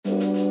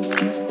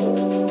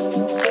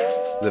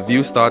The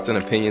views, thoughts, and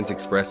opinions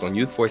expressed on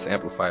Youth Voice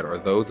Amplified are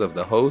those of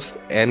the host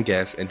and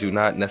guests and do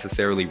not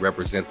necessarily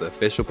represent the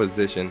official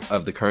position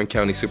of the Kern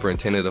County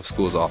Superintendent of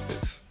Schools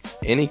office.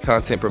 Any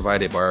content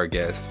provided by our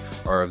guests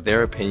are of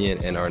their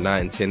opinion and are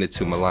not intended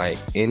to malign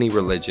any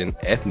religion,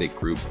 ethnic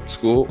group,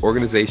 school,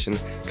 organization,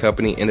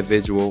 company,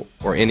 individual,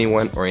 or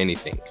anyone or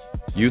anything.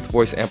 Youth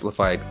Voice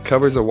Amplified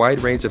covers a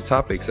wide range of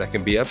topics that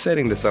can be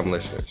upsetting to some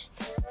listeners.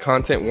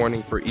 Content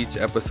warning for each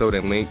episode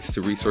and links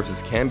to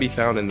resources can be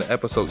found in the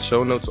episode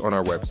show notes on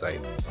our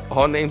website.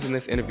 All names in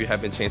this interview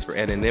have been changed for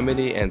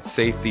anonymity and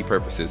safety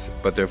purposes,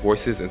 but their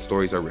voices and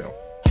stories are real.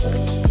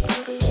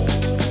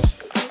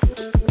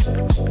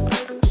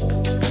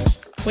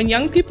 When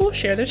young people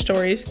share their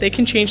stories, they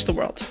can change the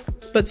world.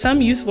 But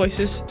some youth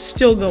voices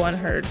still go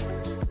unheard.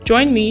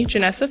 Join me,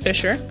 Janessa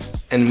Fisher,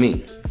 and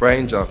me,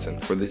 Brian Johnson,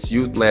 for this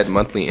youth-led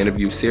monthly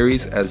interview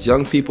series as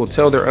young people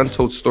tell their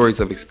untold stories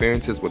of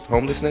experiences with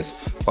homelessness,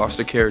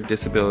 foster care,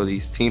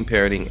 disabilities, teen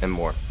parenting, and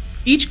more.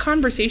 Each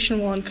conversation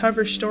will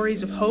uncover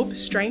stories of hope,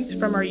 strength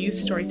from our youth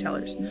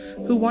storytellers,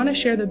 who want to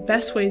share the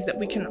best ways that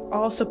we can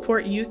all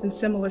support youth in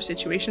similar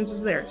situations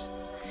as theirs.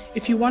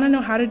 If you want to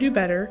know how to do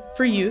better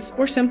for youth,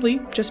 or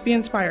simply just be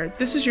inspired,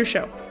 this is your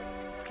show.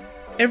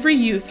 Every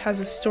youth has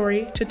a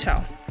story to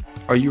tell.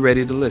 Are you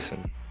ready to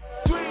listen?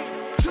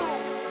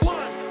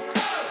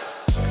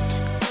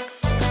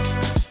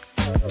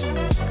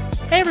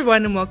 Hey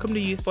everyone, and welcome to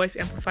Youth Voice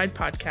Amplified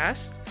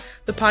Podcast,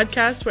 the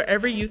podcast where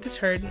every youth is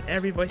heard and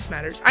every voice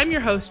matters. I'm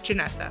your host,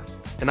 Janessa.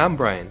 And I'm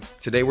Brian.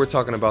 Today we're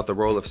talking about the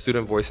role of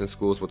student voice in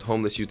schools with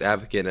homeless youth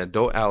advocate and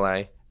adult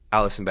ally,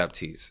 Allison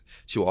Baptiste.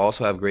 She will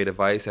also have great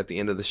advice at the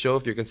end of the show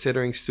if you're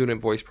considering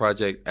student voice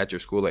project at your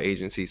school or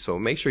agency, so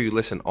make sure you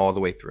listen all the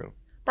way through.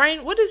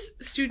 Brian, what does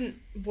student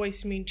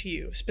voice mean to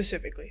you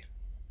specifically?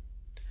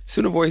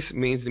 Student voice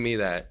means to me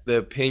that the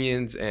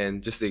opinions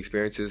and just the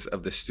experiences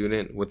of the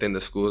student within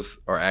the schools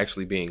are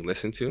actually being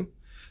listened to.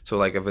 So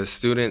like if a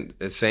student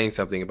is saying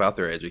something about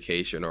their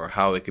education or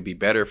how it could be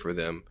better for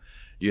them,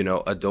 you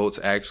know, adults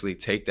actually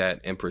take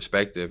that in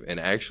perspective and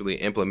actually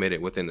implement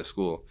it within the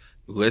school.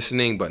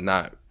 Listening, but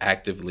not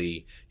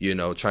actively, you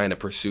know, trying to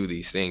pursue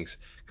these things.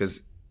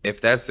 Because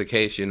if that's the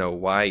case, you know,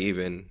 why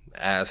even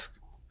ask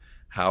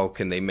how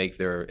can they make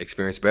their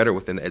experience better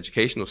within the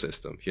educational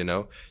system? You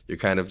know, you're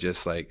kind of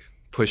just like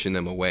pushing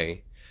them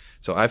away.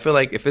 So I feel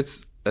like if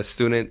it's a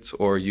student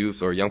or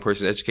youth or young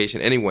person's education,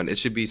 anyone, it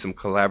should be some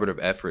collaborative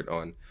effort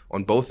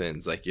on both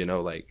ends. Like, you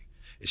know, like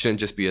it shouldn't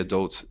just be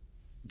adults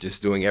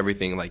just doing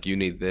everything like you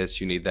need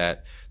this, you need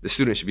that. The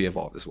student should be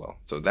involved as well.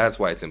 So that's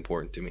why it's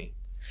important to me.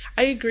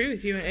 I agree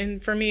with you.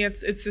 And for me,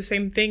 it's the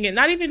same thing. And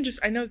not even just,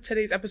 I know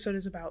today's episode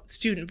is about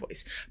student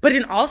voice, but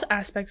in all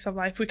aspects of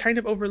life, we kind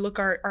of overlook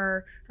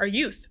our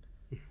youth.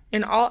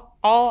 In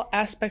all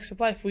aspects of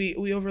life,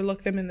 we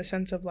overlook them in the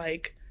sense of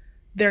like,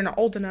 they're not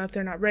old enough,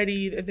 they're not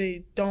ready,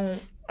 they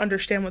don't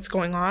understand what's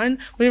going on.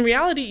 When in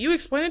reality, you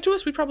explain it to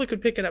us, we probably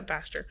could pick it up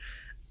faster.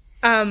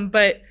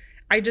 But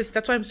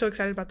that's why I'm so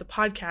excited about the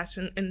podcast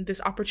and this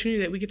opportunity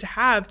that we get to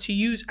have to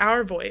use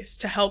our voice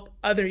to help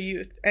other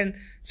youth. And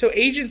so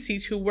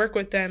agencies who work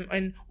with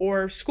them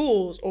or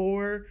schools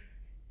or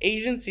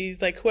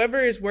agencies, like whoever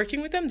is working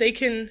with them, they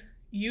can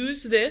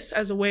use this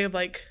as a way of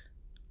like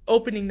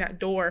opening that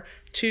door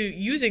to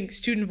using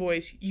student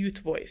voice, youth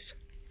voice.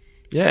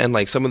 Yeah, and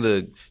like some of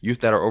the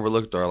youth that are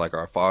overlooked are like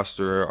our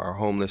foster, our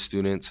homeless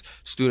students,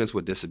 students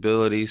with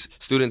disabilities,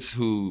 students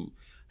who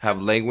have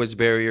language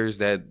barriers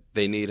that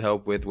they need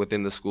help with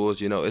within the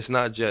schools. You know, it's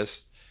not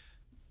just,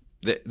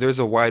 there's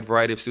a wide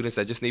variety of students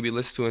that just need to be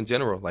listened to in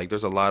general. Like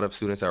there's a lot of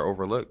students that are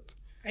overlooked.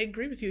 I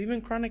agree with you,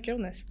 even chronic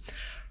illness.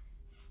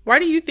 Why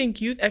do you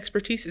think youth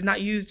expertise is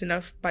not used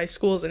enough by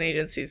schools and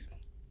agencies?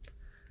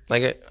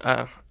 Like,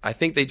 I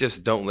think they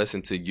just don't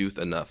listen to youth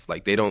enough.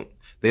 Like they don't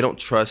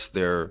trust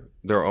their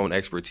own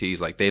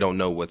expertise. Like they don't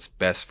know what's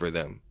best for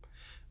them.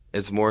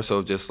 It's more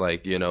so just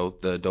like, you know,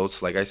 the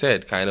adults, like I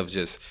said, kind of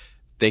just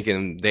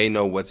thinking they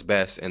know what's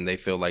best and they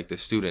feel like the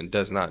student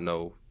does not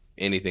know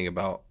anything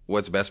about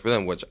what's best for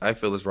them, which I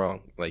feel is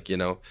wrong. Like, you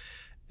know,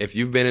 if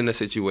you've been in a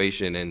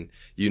situation and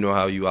you know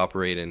how you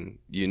operate and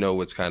you know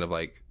what's kind of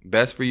like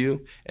best for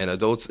you, and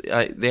adults,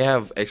 they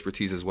have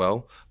expertise as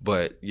well,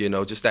 but, you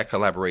know, just that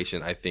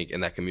collaboration, I think,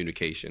 and that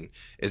communication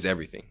is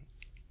everything.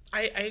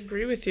 I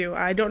agree with you.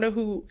 I don't know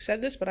who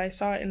said this, but I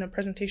saw it in a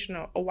presentation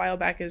a while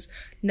back, is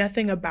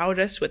nothing about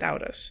us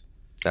without us.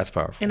 That's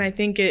powerful. And I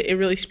think it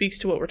really speaks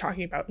to what we're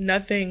talking about.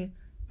 Nothing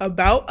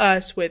about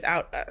us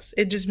without us.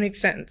 It just makes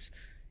sense.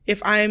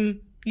 If I'm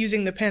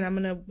using the pen, I'm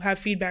going to have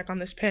feedback on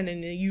this pen,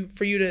 and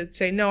for you to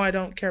say, no, I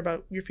don't care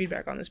about your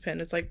feedback on this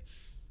pen. It's like,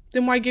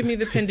 then why give me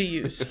the pen to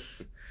use?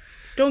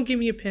 Don't give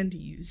me a pen to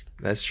use.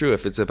 That's true.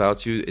 If it's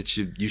about you,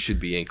 you should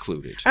be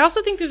included. I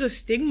also think there's a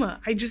stigma.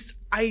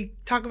 I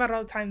talk about it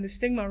all the time, the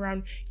stigma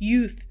around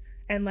youth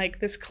and like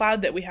this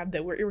cloud that we have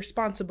that we're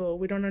irresponsible,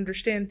 we don't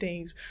understand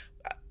things.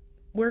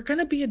 We're going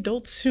to be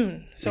adults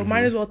soon. So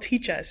might as well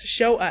teach us,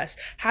 show us,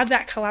 have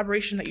that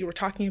collaboration that you were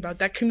talking about,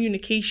 that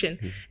communication,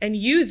 and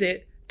use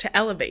it to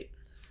elevate.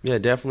 Yeah,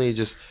 definitely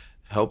just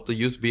help the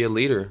youth be a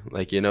leader.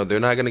 Like, they're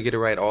not going to get it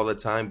right all the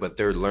time, but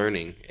they're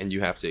learning, and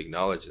you have to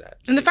acknowledge that.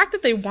 And the fact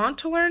that they want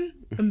to learn,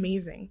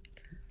 amazing.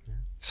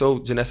 So,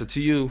 Janessa,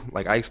 to you,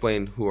 like I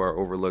explained who are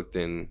overlooked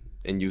in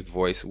Youth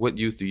Voice. What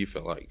youth do you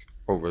feel like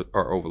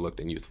are overlooked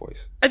in Youth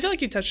Voice? I feel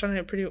like you touched on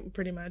it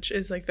pretty much,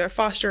 is like the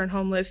foster and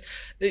homeless,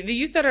 the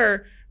youth that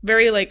are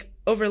very like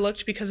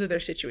overlooked because of their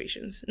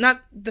situations.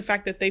 Not the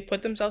fact that they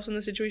put themselves in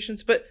the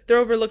situations, but they're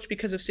overlooked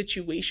because of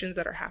situations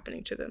that are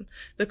happening to them.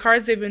 The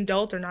cards they've been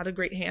dealt are not a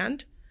great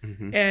hand,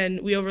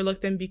 and we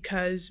overlook them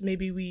because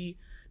maybe we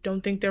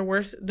don't think they're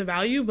worth the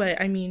value.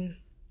 But I mean,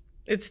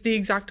 it's the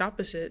exact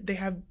opposite. They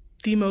have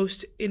the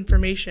most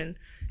information,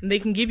 and they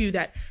can give you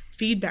that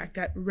feedback,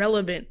 that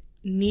relevant,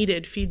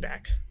 needed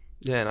feedback.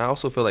 Yeah, and I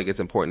also feel like it's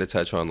important to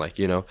touch on, like,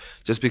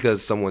 just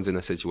because someone's in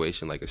a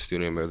situation like a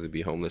student, whether it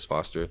be homeless,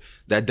 foster,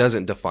 that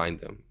doesn't define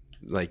them.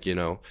 Like,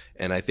 and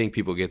I think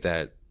people get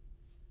that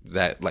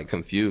like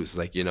confused.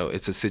 Like,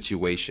 it's a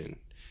situation.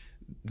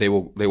 They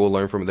will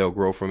learn from it. They'll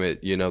grow from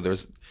it.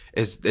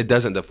 It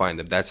doesn't define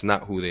them. That's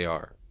not who they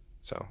are.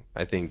 So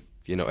I think,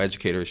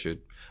 educators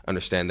should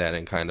understand that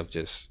and kind of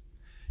just,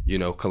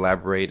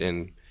 collaborate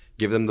and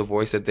give them the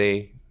voice that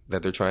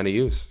they're trying to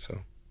use. So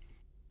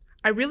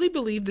I really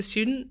believe the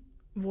student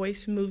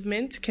voice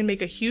movement can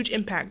make a huge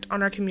impact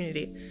on our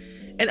community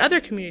and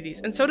other communities,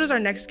 and so does our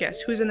next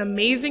guest, who's an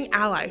amazing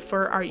ally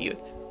for our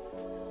youth.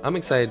 I'm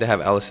excited to have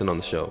Allison on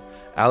the show.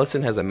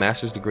 Allison has a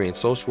master's degree in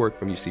social work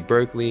from UC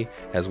Berkeley,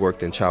 has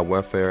worked in child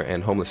welfare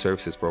and homeless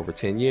services for over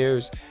 10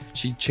 years.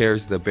 She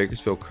chairs the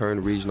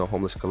Bakersfield-Kern Regional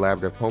Homeless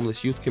Collaborative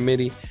Homeless Youth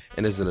Committee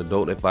and is an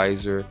adult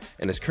advisor,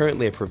 and is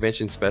currently a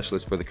prevention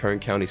specialist for the Kern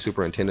County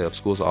Superintendent of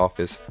Schools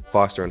Office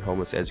Foster and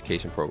Homeless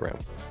Education Program.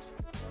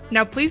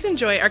 Now please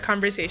enjoy our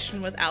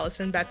conversation with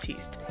Allison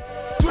Baptiste.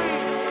 3,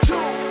 2,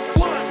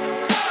 1.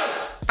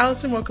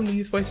 Allison, welcome to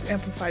Youth Voice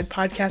Amplified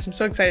podcast. I'm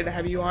so excited to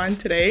have you on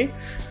today.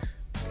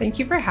 Thank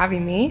you for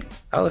having me.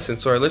 Allison,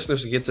 so our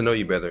listeners can get to know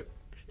you better.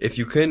 If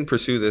you couldn't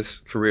pursue this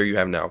career you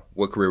have now,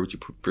 what career would you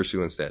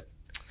pursue instead?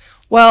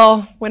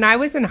 Well, when I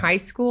was in high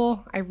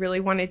school, I really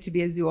wanted to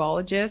be a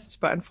zoologist,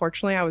 but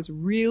unfortunately I was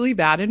really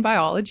bad in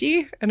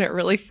biology, and it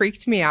really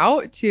freaked me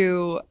out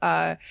to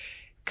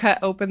cut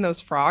open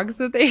those frogs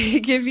that they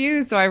give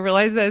you. So I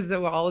realized that a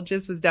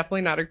zoologist was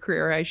definitely not a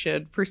career I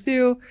should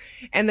pursue.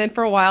 And then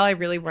for a while, I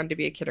really wanted to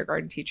be a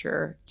kindergarten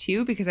teacher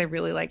too, because I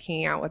really like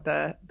hanging out with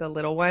the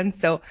little ones.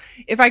 So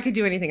if I could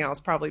do anything else,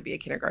 probably be a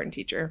kindergarten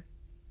teacher.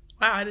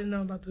 Wow, I didn't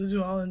know about the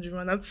zoology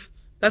one. That's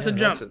a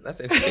jump.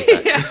 That's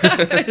interesting. Yeah,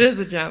 it is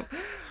a jump.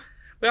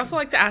 We also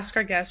like to ask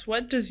our guests,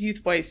 what does Youth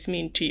Voice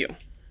mean to you?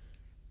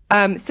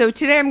 So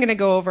today I'm going to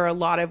go over a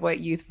lot of what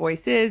Youth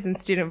Voice is and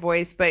Student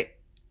Voice, but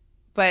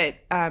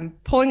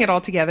pulling it all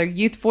together,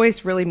 Youth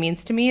Voice really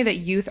means to me that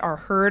youth are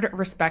heard,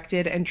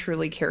 respected, and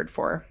truly cared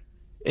for.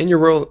 In your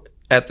role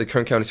at the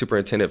Kern County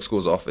Superintendent of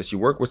Schools Office, you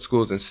work with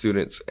schools and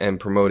students and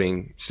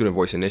promoting student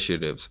voice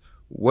initiatives.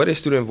 What is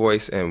student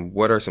voice, and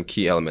what are some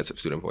key elements of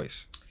student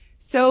voice?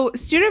 So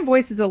student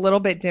voice is a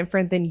little bit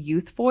different than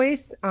youth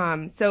voice.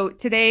 So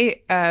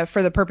today,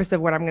 for the purpose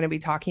of what I'm going to be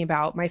talking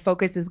about, my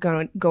focus is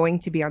going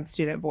to be on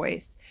student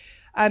voice.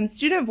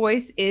 Student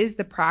voice is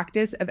the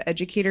practice of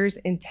educators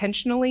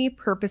intentionally,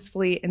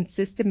 purposefully, and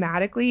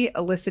systematically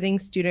eliciting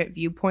student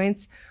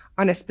viewpoints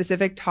on a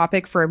specific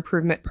topic for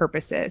improvement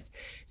purposes.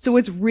 So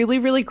what's really,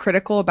 really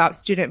critical about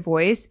student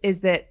voice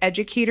is that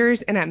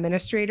educators and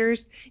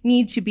administrators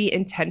need to be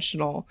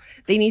intentional.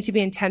 They need to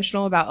be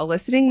intentional about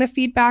eliciting the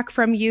feedback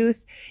from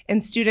youth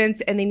and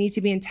students, and they need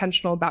to be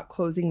intentional about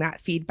closing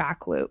that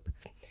feedback loop.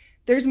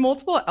 There's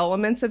multiple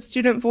elements of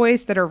student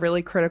voice that are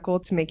really critical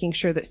to making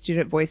sure that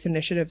student voice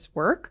initiatives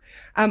work.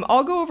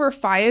 I'll go over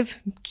 5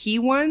 key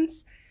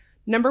ones.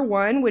 Number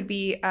 1 would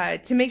be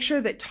to make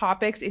sure that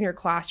topics in your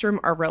classroom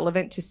are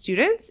relevant to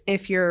students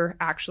if you're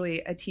actually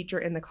a teacher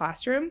in the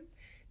classroom.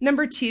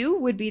 Number 2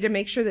 would be to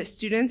make sure that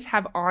students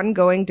have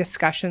ongoing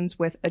discussions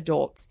with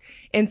adults.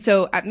 And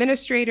so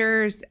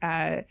administrators,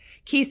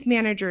 case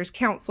managers,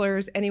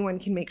 counselors, anyone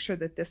can make sure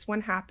that this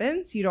one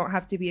happens. You don't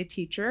have to be a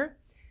teacher.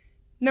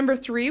 Number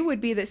 3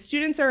 would be that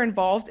students are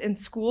involved in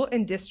school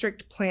and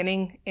district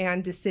planning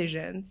and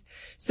decisions.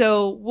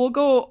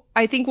 So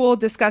I think we'll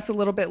discuss a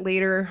little bit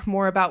later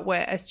more about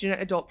what a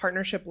student-adult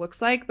partnership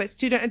looks like, but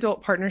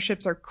student-adult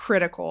partnerships are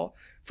critical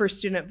for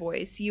student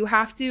voice. You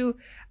have to,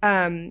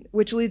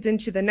 which leads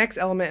into the next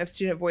element of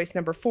student voice,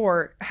 number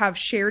 4, have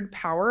shared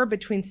power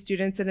between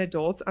students and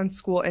adults on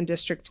school and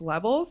district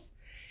levels.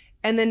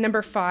 And then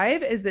number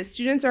 5 is that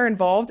students are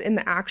involved in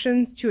the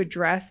actions to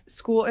address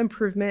school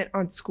improvement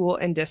on school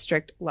and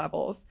district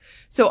levels.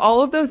 So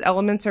all of those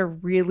elements are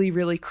really,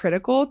 really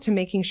critical to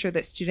making sure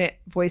that student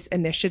voice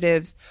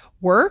initiatives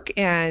work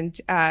and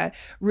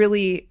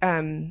really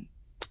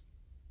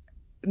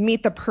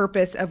meet the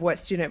purpose of what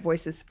student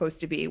voice is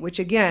supposed to be, which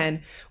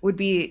again would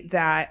be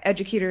that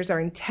educators are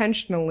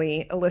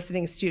intentionally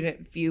eliciting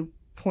student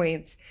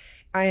viewpoints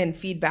and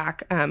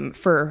feedback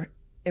for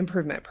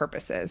improvement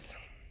purposes.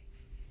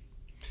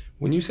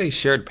 When you say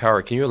shared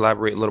power, can you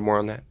elaborate a little more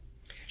on that?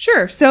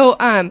 Sure. So,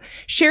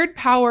 shared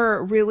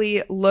power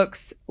really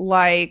looks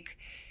like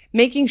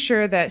making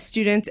sure that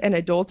students and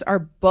adults are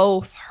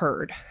both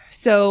heard.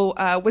 So,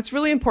 what's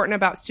really important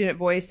about student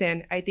voice,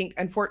 and I think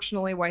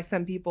unfortunately why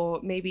some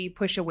people maybe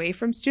push away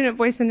from student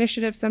voice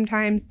initiatives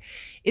sometimes,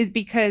 is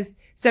because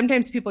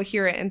sometimes people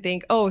hear it and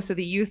think, oh, so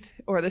the youth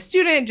or the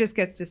student just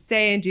gets to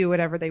say and do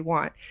whatever they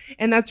want.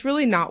 And that's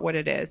really not what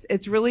it is.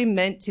 It's really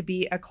meant to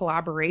be a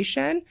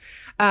collaboration.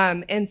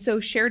 And so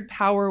shared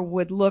power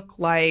would look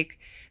like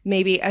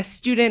maybe a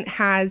student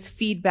has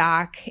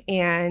feedback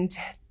and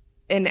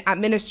an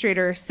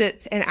administrator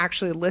sits and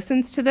actually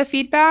listens to the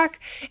feedback,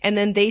 and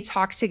then they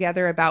talk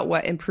together about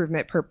what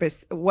improvement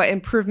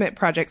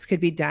projects could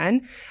be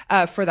done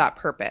for that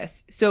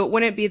purpose. So it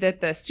wouldn't be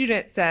that the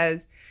student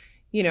says,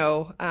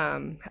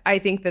 I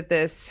think that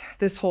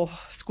this whole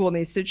school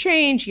needs to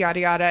change, yada,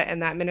 yada.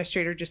 And the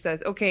administrator just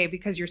says, okay,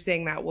 because you're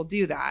saying that, we'll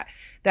do that.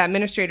 The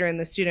administrator and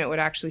the student would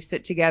actually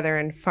sit together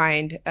and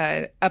find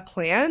a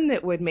plan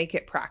that would make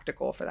it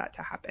practical for that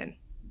to happen.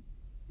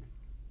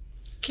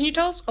 Can you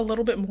tell us a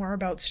little bit more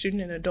about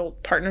student and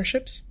adult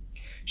partnerships?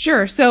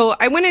 Sure. So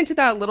I went into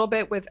that a little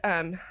bit with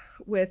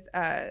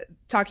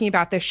talking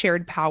about the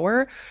shared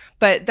power,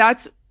 but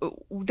that's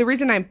the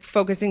reason I'm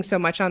focusing so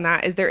much on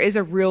that is there is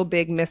a real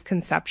big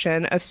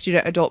misconception of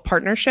student adult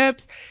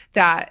partnerships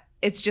that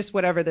it's just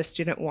whatever the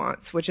student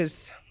wants, which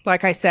is,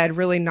 like I said,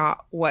 really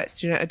not what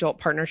student adult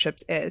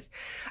partnerships is.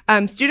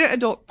 Student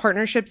adult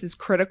partnerships is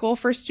critical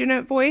for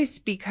student voice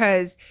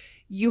because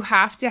you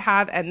have to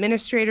have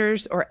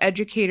administrators or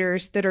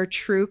educators that are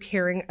true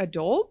caring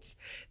adults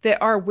that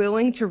are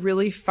willing to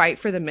really fight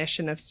for the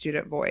mission of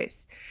student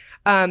voice.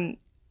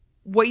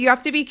 What you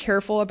have to be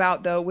careful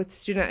about, though, with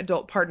student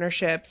adult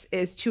partnerships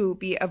is to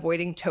be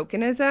avoiding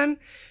tokenism.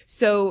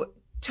 So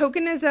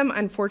tokenism,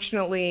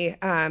 unfortunately,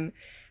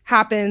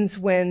 happens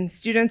when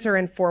students are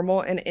in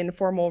formal and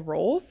informal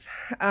roles.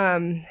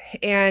 And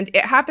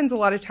it happens a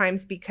lot of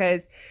times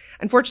because,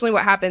 unfortunately,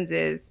 what happens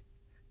is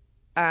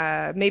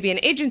maybe an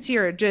agency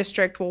or a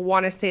district will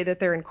want to say that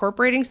they're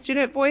incorporating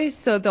student voice.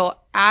 So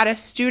they'll add a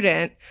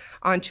student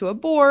onto a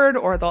board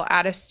or they'll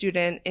add a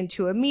student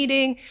into a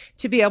meeting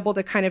to be able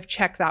to kind of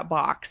check that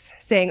box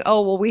saying,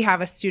 oh, well, we have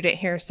a student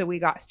here, so we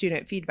got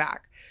student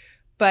feedback.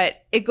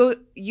 But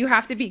you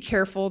have to be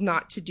careful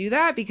not to do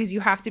that because you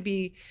have to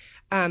be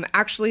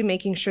actually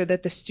making sure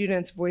that the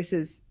student's voice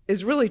is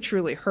really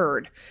truly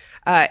heard.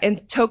 And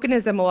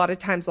tokenism a lot of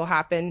times will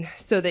happen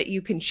so that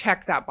you can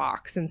check that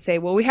box and say,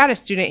 well, we had a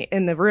student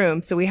in the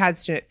room, so we had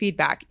student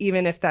feedback,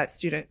 even if that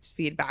student's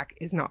feedback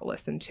is not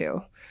listened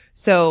to.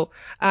 So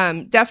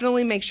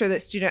definitely make sure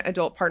that student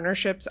adult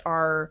partnerships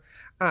are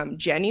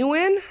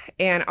genuine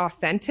and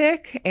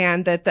authentic,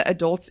 and that the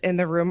adults in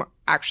the room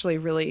actually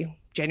really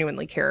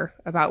genuinely care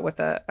about what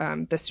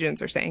the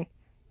students are saying.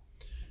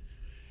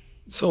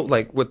 So,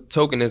 like with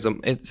tokenism,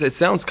 it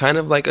sounds kind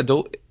of like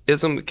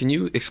adultism. Can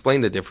you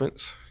explain the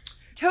difference?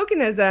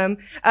 Tokenism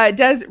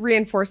does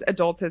reinforce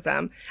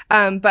adultism,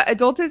 but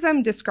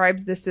adultism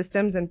describes the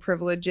systems and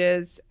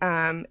privileges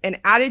and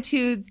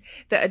attitudes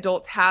that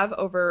adults have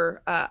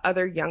over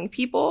other young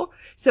people.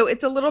 So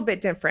it's a little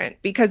bit different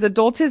because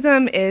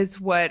adultism is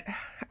what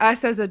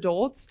us as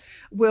adults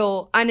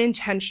will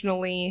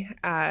unintentionally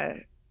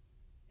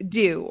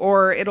do,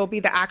 or it'll be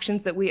the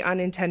actions that we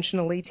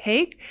unintentionally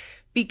take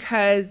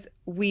because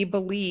we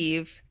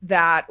believe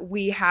that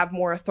we have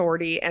more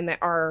authority and that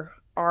our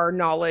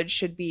knowledge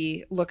should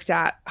be looked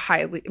at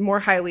more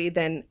highly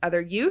than other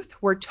youth,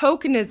 where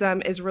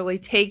tokenism is really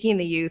taking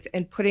the youth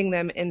and putting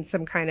them in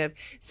some kind of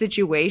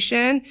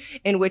situation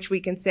in which we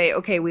can say,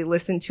 okay, we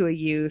listened to a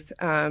youth,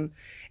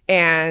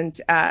 and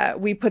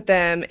we put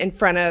them in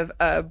front of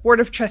a board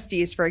of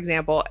trustees, for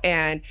example,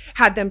 and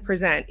had them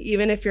present,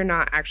 even if you're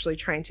not actually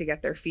trying to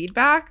get their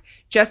feedback,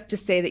 just to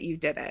say that you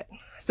did it.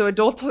 So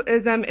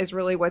adultism is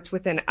really what's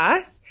within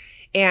us.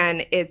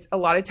 And it's a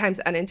lot of times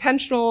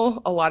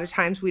unintentional. A lot of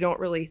times we don't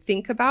really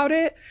think about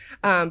it.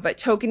 But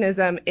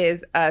tokenism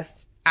is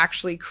us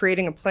actually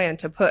creating a plan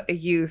to put a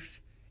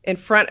youth in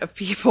front of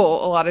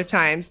people a lot of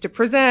times to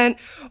present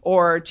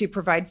or to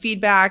provide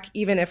feedback,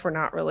 even if we're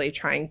not really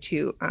trying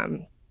to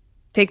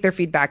take their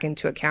feedback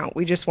into account.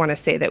 We just want to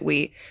say that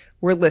we're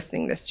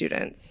listening to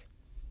students.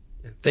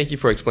 Thank you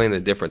for explaining the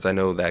difference. I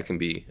know that can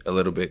be a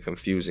little bit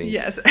confusing.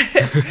 Yes.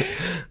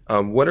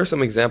 What are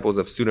some examples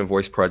of student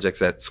voice projects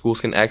that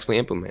schools can actually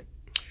implement?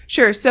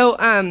 Sure. So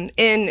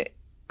in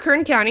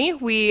Kern County,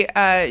 we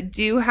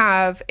do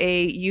have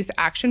a youth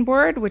action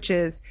board, which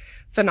is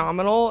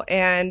phenomenal.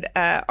 And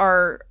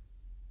our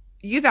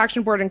youth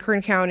action board in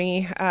Kern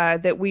County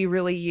that we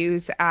really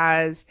use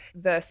as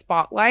the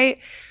spotlight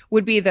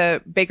would be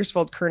the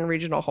Bakersfield Kern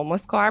Regional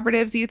Homeless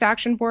Collaborative's youth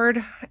action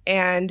board.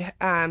 And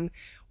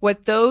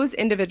what those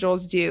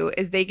individuals do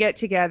is they get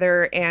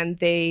together and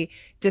they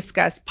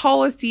discuss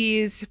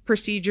policies,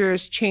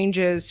 procedures,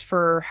 changes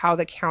for how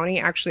the county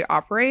actually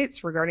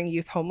operates regarding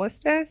youth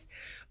homelessness.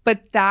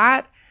 But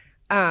that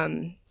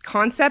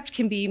concept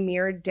can be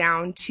mirrored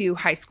down to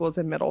high schools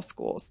and middle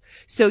schools.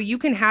 So you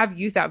can have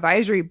youth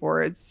advisory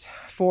boards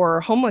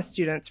for homeless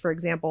students, for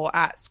example,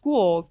 at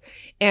schools,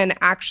 and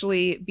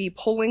actually be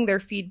pulling their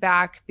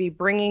feedback, be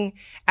bringing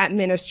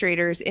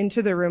administrators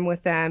into the room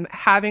with them,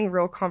 having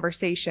real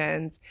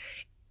conversations,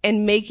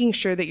 and making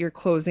sure that you're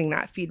closing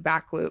that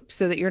feedback loop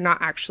so that you're not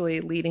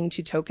actually leading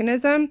to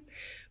tokenism.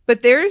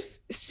 But there's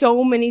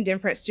so many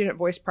different student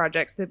voice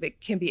projects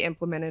that can be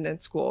implemented in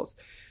schools.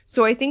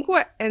 So I think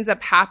what ends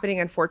up happening,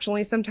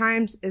 unfortunately,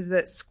 sometimes is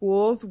that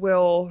schools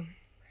will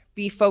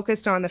be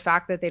focused on the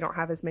fact that they don't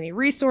have as many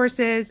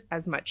resources,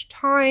 as much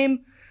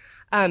time,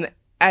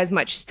 as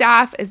much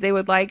staff as they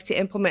would like to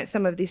implement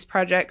some of these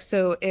projects.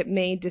 So it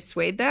may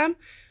dissuade them.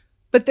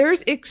 But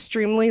there's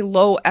extremely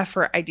low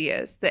effort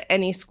ideas that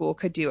any school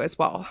could do as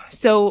well.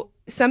 So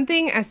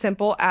something as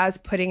simple as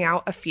putting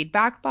out a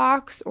feedback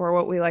box, or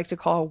what we like to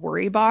call a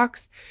worry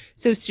box,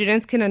 so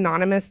students can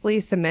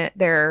anonymously submit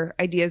their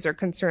ideas or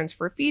concerns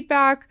for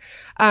feedback.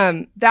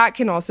 That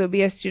can also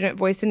be a student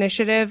voice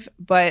initiative,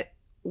 but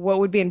what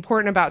would be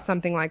important about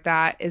something like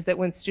that is that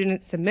when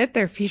students submit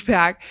their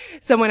feedback,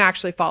 someone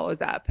actually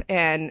follows up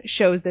and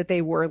shows that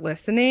they were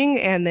listening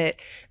and that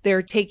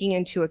they're taking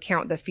into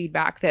account the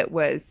feedback that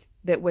was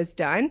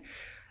done.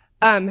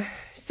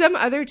 Some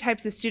other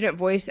types of student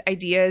voice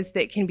ideas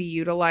that can be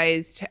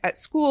utilized at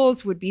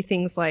schools would be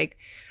things like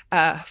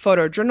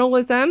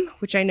photojournalism,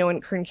 which I know in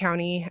Kern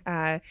County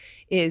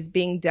is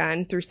being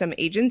done through some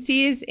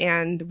agencies,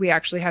 and we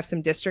actually have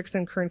some districts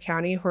in Kern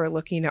County who are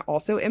looking to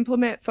also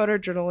implement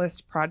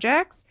photojournalist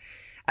projects.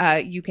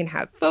 You can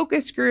have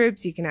focus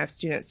groups, you can have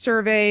student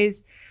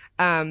surveys.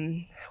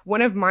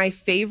 One of my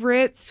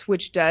favorites,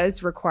 which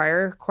does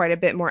require quite a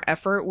bit more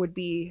effort, would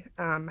be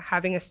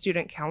having a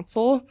student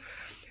council.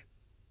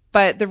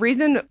 But the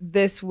reason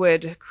this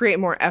would create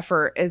more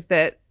effort is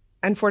that,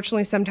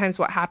 unfortunately, sometimes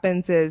what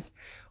happens is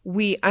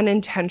we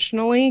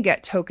unintentionally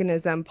get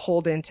tokenism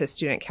pulled into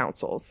student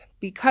councils,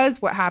 because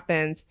what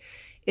happens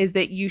is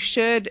that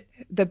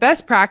the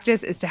best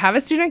practice is to have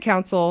a student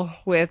council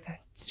with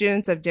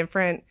students of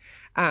different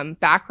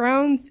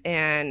backgrounds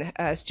and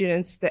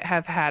students that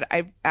have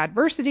had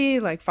adversity,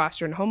 like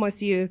foster and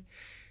homeless youth,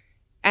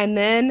 and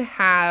then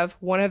have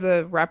one of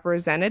the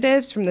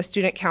representatives from the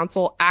student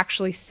council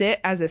actually sit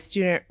as a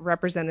student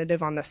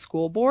representative on the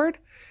school board.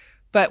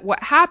 But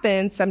what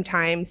happens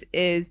sometimes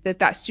is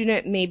that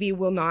student maybe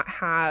will not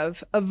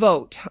have a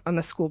vote on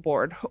the school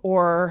board,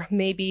 or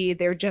maybe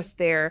they're just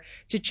there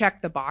to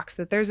check the box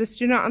that there's a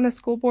student on the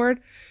school board.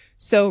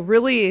 So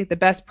really the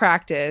best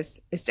practice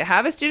is to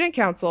have a student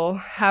council,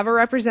 have a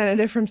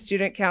representative from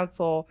student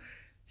council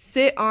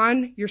sit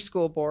on your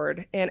school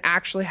board and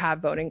actually have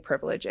voting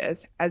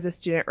privileges as a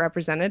student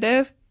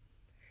representative.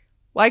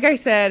 Like I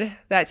said,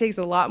 that takes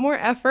a lot more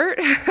effort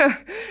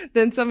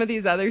than some of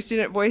these other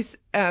student voice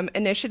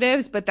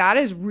initiatives, but that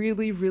is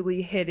really,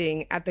 really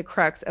hitting at the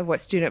crux of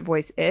what student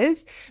voice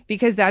is,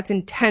 because that's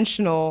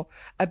intentional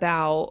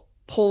about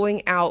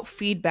pulling out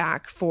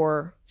feedback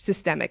for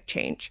systemic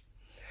change.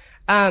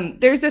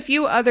 There's a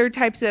few other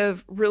types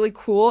of really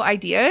cool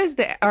ideas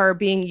that are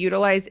being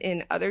utilized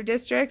in other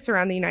districts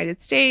around the United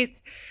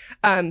States.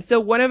 So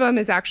one of them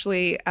is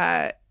actually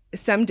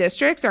some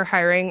districts are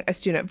hiring a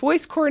student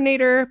voice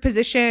coordinator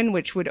position,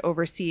 which would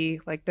oversee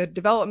like the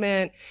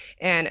development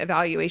and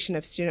evaluation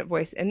of student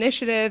voice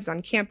initiatives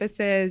on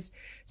campuses.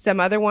 Some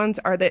other ones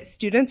are that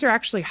students are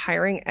actually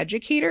hiring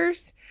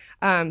educators.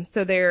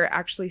 So they're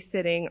actually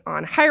sitting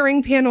on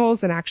hiring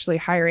panels and actually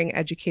hiring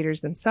educators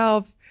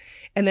themselves.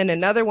 And then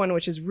another one,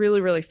 which is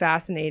really, really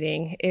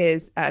fascinating,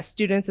 is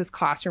students as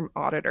classroom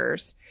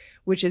auditors,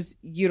 which is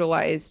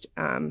utilized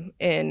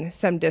in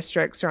some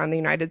districts around the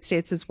United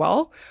States as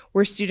well,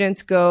 where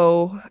students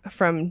go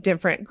from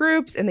different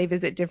groups and they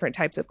visit different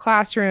types of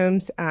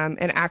classrooms and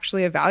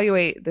actually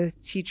evaluate the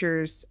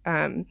teachers'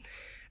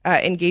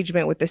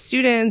 engagement with the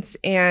students.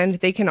 And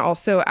they can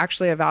also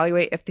actually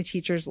evaluate if the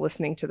teacher's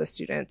listening to the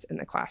students in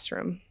the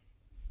classroom.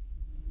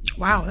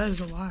 Wow, that is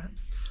a lot.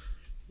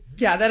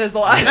 Yeah, that is a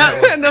lot.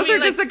 And those are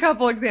just a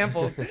couple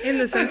examples. In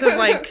the sense of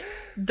like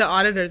the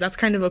auditors, that's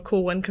kind of a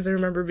cool one, because I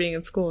remember being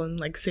in school and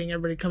like seeing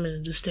everybody come in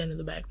and just stand in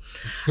the back.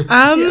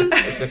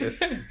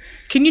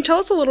 Can you tell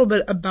us a little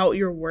bit about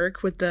your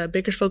work with the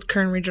Bakersfield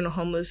Kern Regional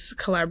Homeless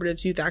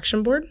Collaborative's Youth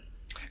Action Board?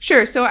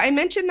 Sure. So I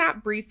mentioned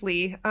that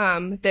briefly,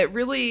 that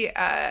really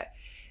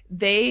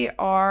they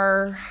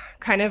are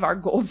kind of our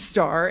gold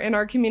star in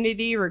our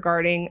community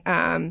regarding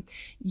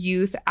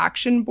youth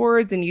action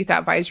boards and youth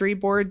advisory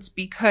boards,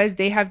 because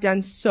they have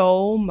done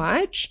so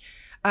much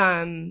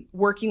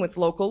working with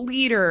local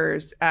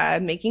leaders,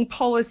 making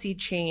policy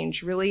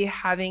change, really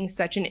having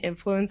such an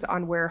influence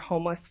on where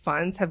homeless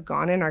funds have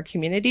gone in our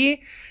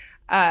community.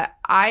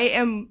 I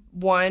am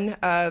one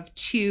of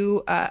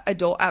two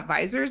adult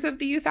advisors of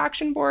the Youth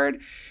Action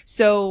Board.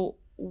 So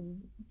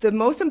the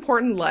most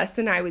important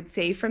lesson I would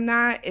say from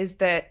that is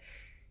that,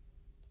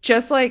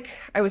 just like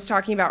I was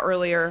talking about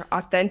earlier,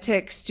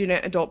 authentic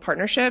student-adult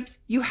partnerships,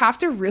 you have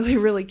to really,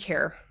 really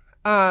care.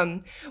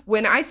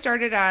 When I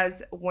started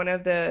as one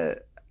of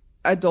the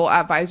adult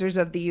advisors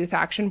of the Youth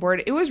Action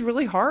Board, it was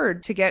really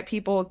hard to get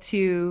people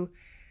to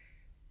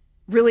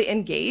really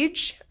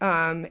engage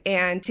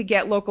and to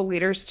get local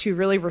leaders to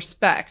really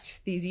respect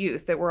these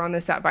youth that were on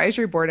this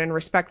advisory board and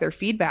respect their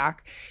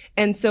feedback.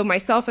 And so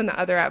myself and the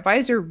other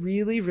advisor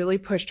really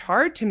pushed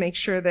hard to make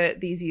sure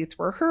that these youth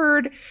were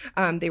heard,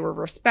 they were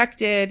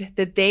respected,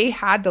 that they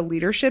had the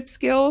leadership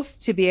skills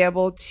to be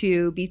able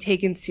to be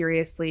taken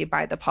seriously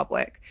by the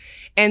public.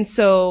 And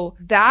so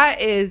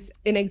that is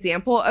an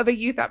example of a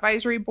youth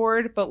advisory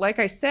board. But like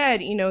I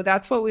said, you know,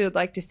 that's what we would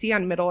like to see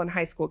on middle and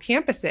high school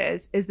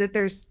campuses, is that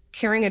there's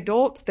caring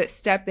adults that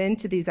step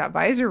into these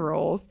advisor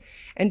roles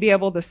and be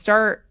able to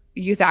start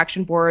youth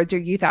action boards or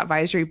youth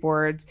advisory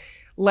boards,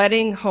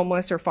 letting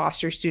homeless or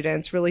foster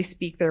students really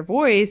speak their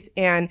voice.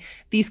 And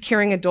these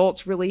caring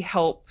adults really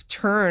help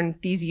turn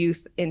these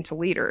youth into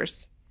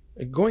leaders.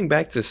 Going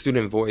back to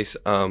student voice,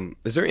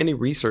 is there any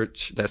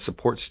research that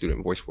supports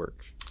student voice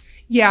work?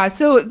 Yeah,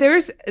 so there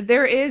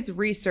is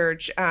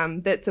research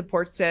that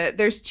supports it.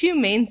 There's two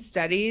main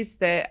studies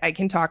that I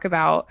can talk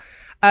about.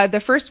 The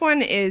first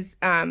one is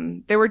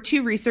there were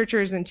two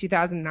researchers in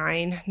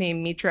 2009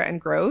 named Mitra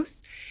and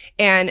Gross,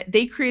 and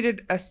they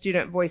created a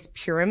student voice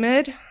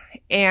pyramid.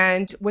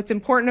 And what's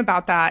important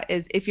about that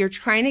is if you're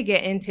trying to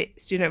get into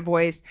student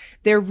voice,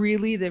 they're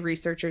really the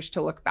researchers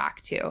to look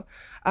back to,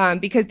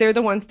 because they're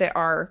the ones that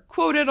are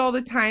quoted all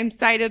the time,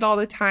 cited all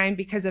the time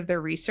because of their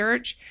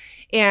research.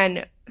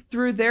 And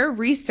through their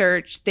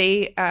research,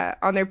 they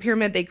on their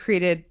pyramid, they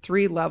created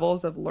 3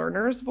 levels of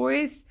learner's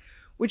voice,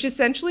 which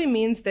essentially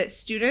means that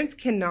students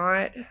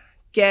cannot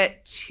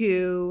get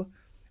to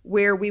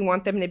where we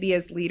want them to be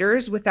as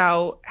leaders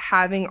without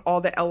having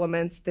all the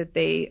elements that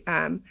they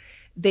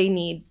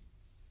need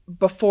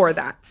before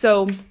that.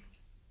 So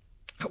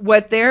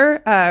what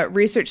their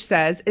research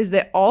says is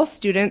that all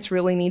students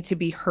really need to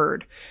be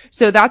heard.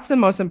 So that's the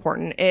most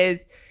important,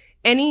 is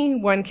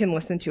anyone can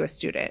listen to a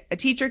student. A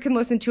teacher can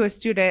listen to a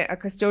student, a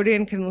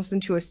custodian can listen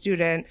to a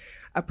student,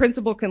 a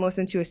principal can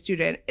listen to a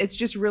student. It's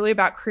just really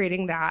about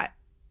creating that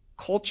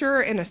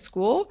culture in a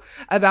school,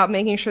 about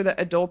making sure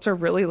that adults are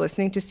really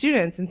listening to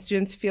students and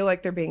students feel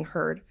like they're being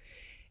heard.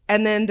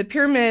 And then the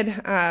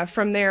pyramid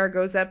from there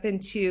goes up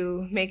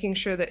into making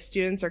sure that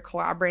students are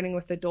collaborating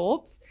with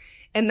adults.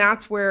 And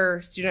that's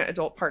where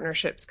student-adult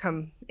partnerships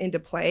come into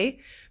play.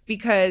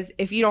 Because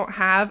if you don't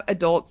have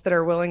adults that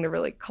are willing to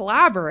really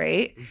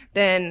collaborate,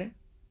 then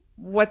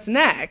what's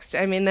next?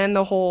 I mean, then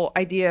the whole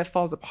idea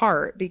falls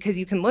apart, because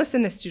you can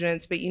listen to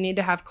students, but you need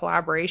to have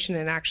collaboration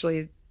and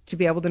actually to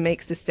be able to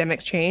make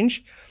systemic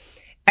change.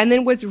 And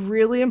then what's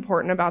really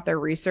important about their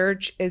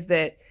research is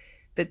that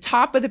the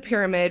top of the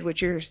pyramid,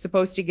 which you're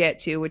supposed to get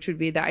to, which would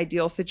be the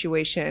ideal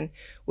situation,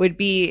 would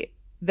be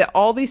that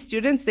all these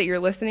students that you're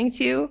listening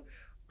to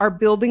are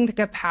building the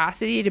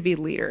capacity to be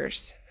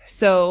leaders.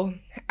 So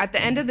at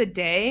the end of the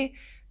day,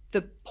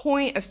 the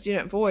point of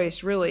student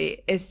voice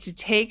really is to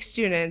take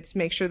students,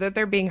 make sure that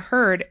they're being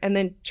heard, and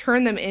then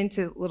turn them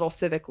into little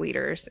civic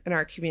leaders in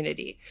our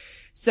community.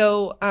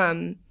 So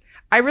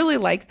I really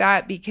like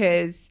that,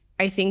 because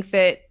I think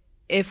that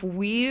if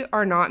we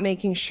are not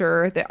making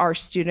sure that our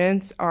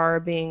students are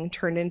being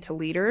turned into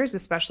leaders,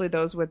 especially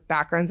those with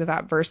backgrounds of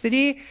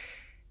adversity,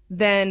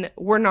 then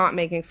we're not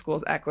making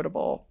schools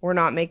equitable. We're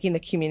not making the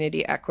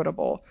community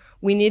equitable.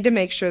 We need to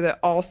make sure that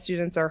all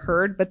students are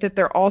heard, but that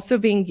they're also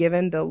being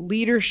given the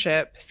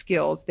leadership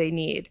skills they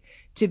need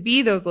to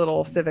be those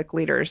little civic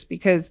leaders,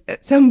 because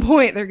at some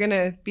point they're going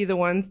to be the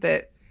ones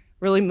that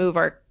really move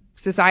our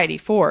society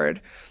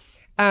forward.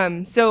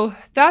 So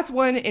that's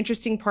one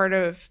interesting part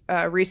of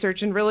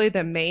research, and really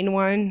the main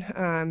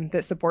one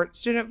that supports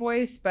student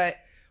voice. But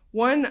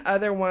one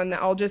other one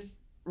that I'll just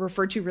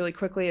refer to really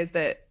quickly is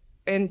that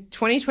in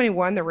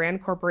 2021, the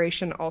RAND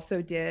Corporation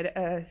also did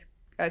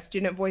a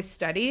student voice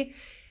study,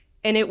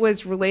 and it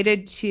was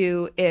related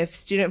to if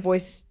student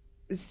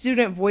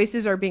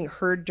voices are being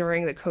heard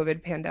during the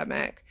COVID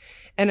pandemic.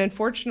 And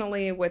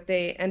unfortunately, what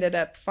they ended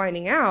up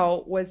finding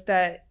out was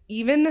that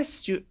even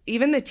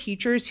the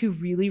teachers who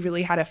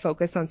really had a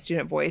focus on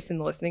student voice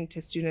and listening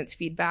to students'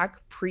 feedback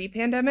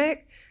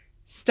pre-pandemic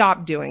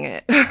stopped doing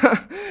it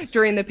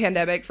during the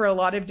pandemic for a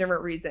lot of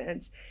different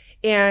reasons.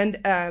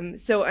 And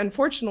so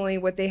unfortunately,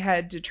 what they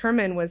had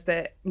determined was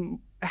that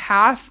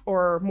half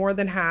or more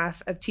than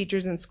half of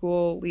teachers and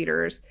school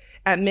leaders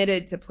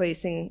admitted to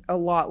placing a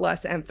lot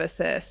less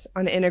emphasis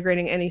on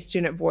integrating any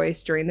student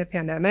voice during the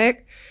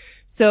pandemic.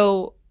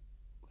 So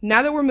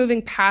now that we're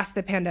moving past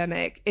the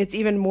pandemic, it's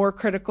even more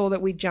critical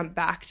that we jump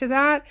back to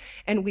that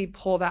and we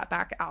pull that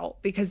back out,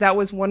 because that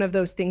was one of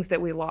those things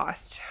that we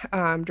lost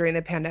during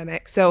the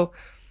pandemic. So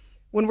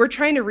when we're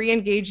trying to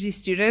re-engage these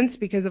students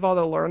because of all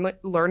the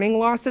learning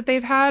loss that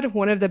they've had,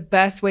 one of the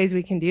best ways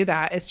we can do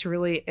that is to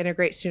really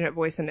integrate student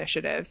voice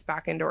initiatives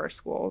back into our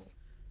schools.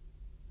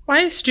 Why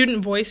is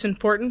student voice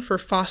important for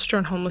foster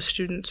and homeless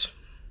students?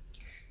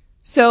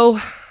 So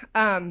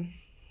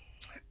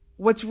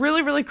what's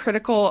really, really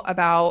critical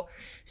about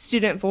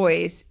student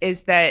voice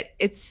is that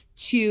it's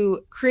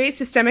to create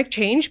systemic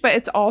change, but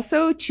it's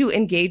also to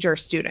engage our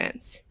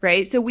students,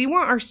 right? So we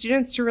want our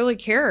students to really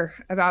care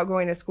about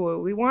going to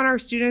school. We want our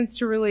students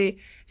to really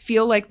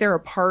feel like they're a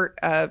part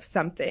of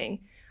something.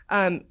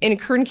 In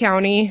Kern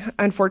County,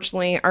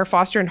 unfortunately, our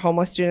foster and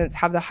homeless students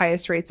have the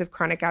highest rates of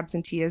chronic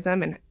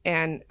absenteeism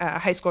and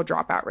high school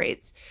dropout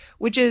rates,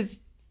 which is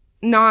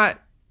not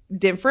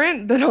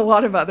different than a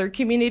lot of other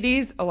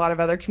communities. A lot of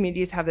other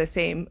communities have the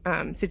same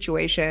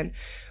situation.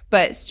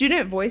 But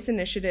student voice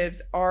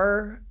initiatives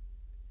are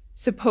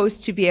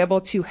supposed to be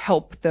able to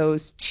help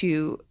those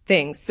two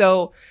things.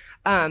 So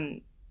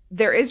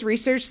there is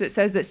research that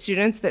says that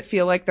students that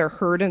feel like they're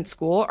heard in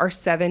school are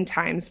 7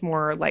 times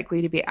more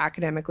likely to be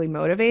academically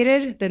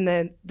motivated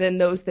than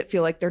those that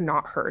feel like they're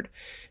not heard.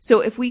 So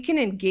if we can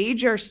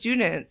engage our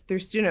students through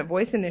student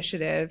voice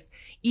initiatives,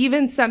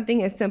 even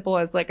something as simple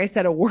as, like I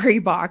said, a worry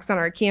box on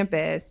our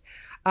campus,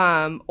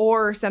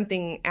 or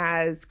something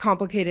as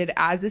complicated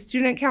as a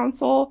student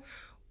council,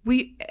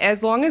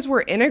 as long as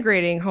we're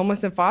integrating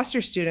homeless and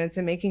foster students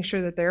and making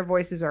sure that their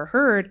voices are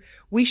heard,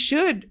 we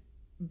should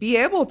be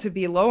able to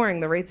be lowering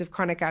the rates of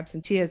chronic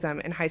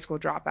absenteeism and high school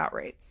dropout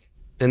rates.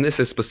 And this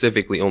is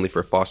specifically only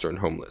for foster and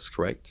homeless,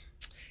 correct?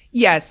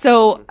 Yeah.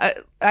 So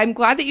I'm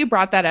glad that you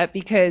brought that up,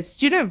 because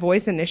student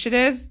voice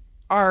initiatives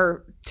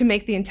are to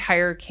make the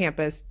entire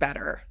campus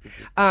better.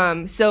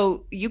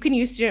 So you can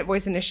use student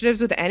voice initiatives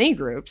with any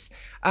groups.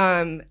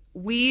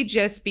 We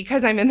just,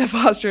 because I'm in the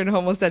foster and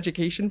homeless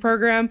education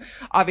program,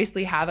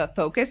 obviously have a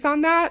focus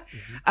on that.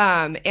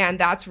 And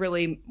that's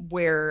really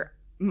where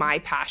my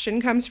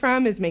passion comes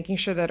from, is making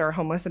sure that our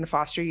homeless and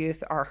foster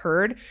youth are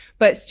heard.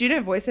 But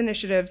student voice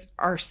initiatives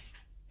are,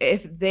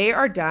 if they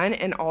are done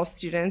and all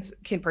students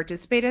can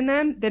participate in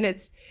them, then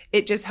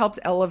it just helps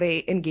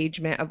elevate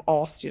engagement of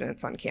all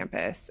students on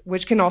campus,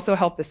 which can also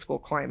help the school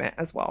climate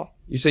as well.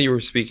 You say you were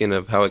speaking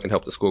of how it can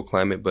help the school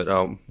climate, but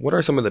what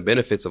are some of the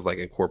benefits of like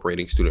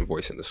incorporating student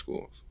voice in the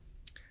schools?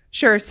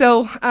 Sure.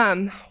 So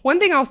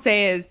one thing I'll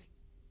say is,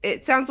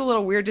 it sounds a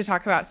little weird to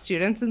talk about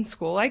students in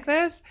school like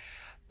this,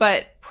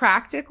 but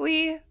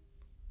practically,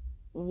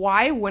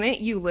 why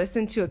wouldn't you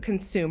listen to a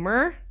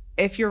consumer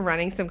if you're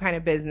running some kind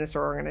of business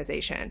or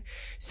organization?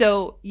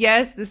 So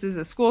yes, this is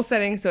a school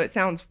setting, so it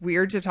sounds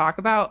weird to talk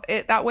about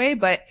it that way,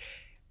 but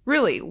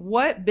really,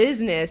 what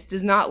business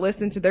does not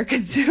listen to their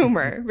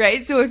consumer,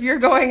 right? So if you're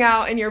going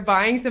out and you're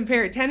buying some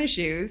pair of tennis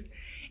shoes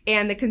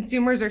and the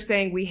consumers are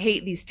saying, we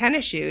hate these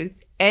tennis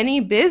shoes, any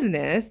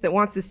business that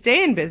wants to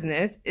stay in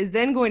business is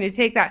then going to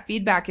take that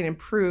feedback and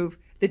improve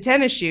the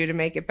tennis shoe to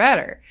make it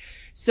better.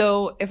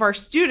 So if our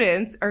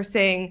students are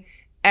saying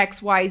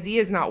XYZ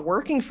is not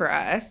working for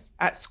us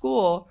at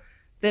school,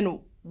 then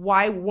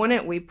why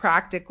wouldn't we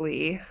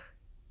practically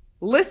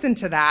listen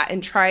to that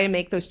and try and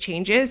make those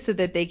changes so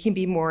that they can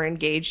be more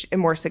engaged and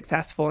more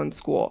successful in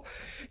school?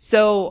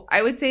 So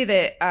I would say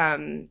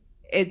that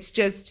it's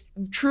just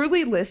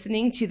truly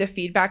listening to the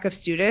feedback of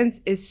students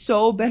is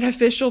so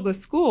beneficial to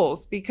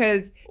schools,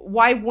 because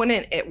why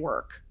wouldn't it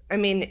work? I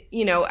mean,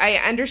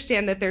 I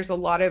understand that there's a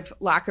lot of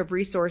lack of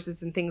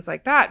resources and things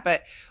like that,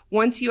 but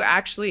once you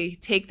actually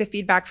take the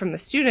feedback from the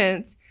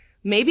students,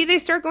 maybe they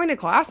start going to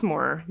class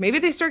more. Maybe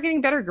they start getting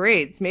better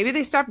grades. Maybe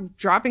they stop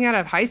dropping out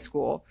of high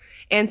school.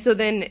 And so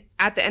then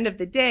at the end of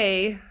the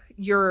day,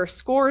 your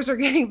scores are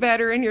getting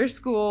better in your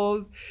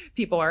schools.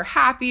 People are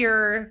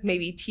happier.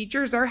 Maybe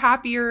teachers are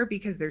happier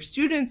because their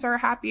students are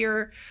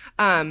happier.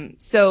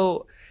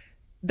 So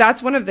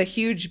that's one of the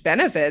huge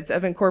benefits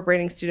of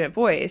incorporating student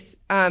voice.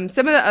 Some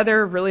of the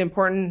other really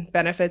important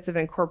benefits of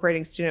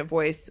incorporating student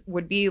voice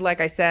would be, like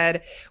I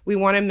said, we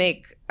want to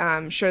make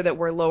sure that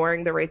we're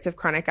lowering the rates of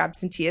chronic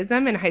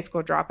absenteeism and high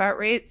school dropout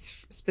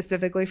rates,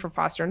 specifically for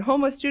foster and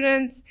homeless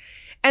students.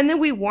 And then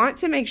we want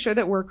to make sure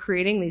that we're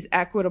creating these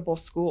equitable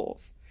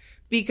schools,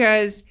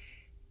 because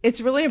it's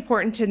really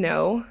important to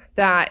know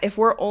that if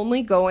we're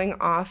only going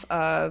off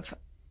of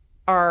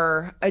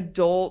our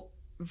adult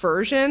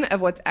version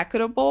of what's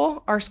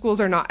equitable, our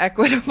schools are not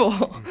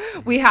equitable.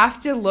 We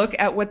have to look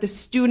at what the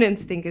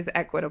students think is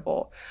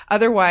equitable.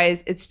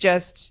 Otherwise, it's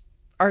just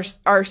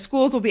our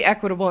schools will be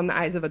equitable in the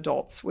eyes of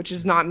adults, which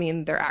does not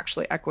mean they're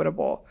actually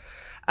equitable.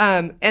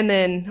 And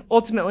then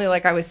ultimately,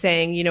 like I was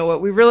saying,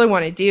 what we really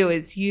want to do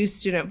is use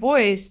student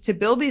voice to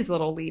build these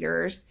little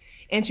leaders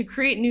and to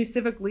create new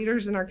civic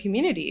leaders in our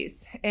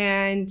communities.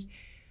 And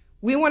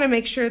we want to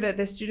make sure that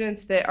the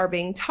students that are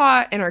being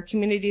taught in our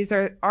communities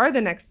are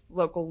the next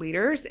local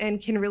leaders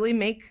and can really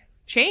make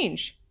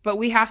change. But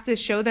we have to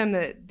show them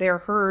that they're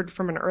heard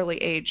from an early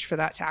age for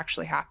that to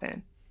actually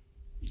happen.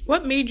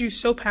 What made you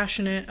so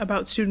passionate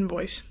about student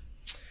voice?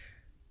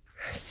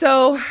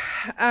 So,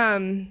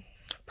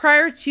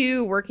 prior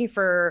to working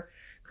for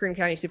Kern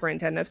County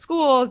Superintendent of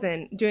Schools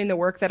and doing the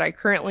work that I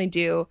currently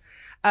do,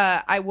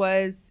 I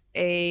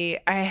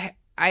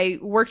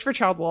worked for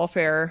child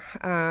welfare.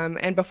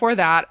 And before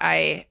that,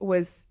 I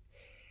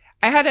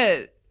had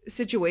a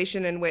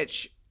situation in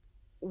which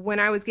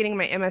when I was getting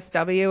my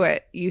MSW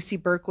at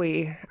UC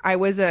Berkeley, I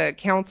was a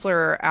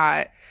counselor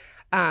at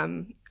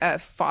a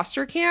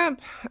foster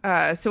camp.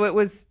 So it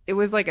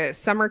was like a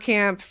summer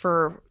camp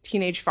for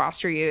teenage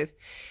foster youth.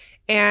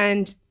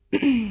 And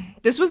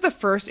this was the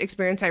first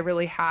experience I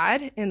really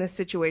had in this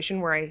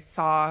situation where I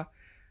saw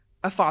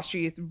a foster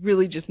youth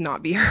really just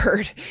not be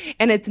heard.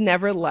 And it's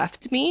never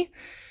left me.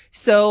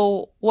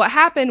 So what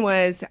happened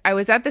was I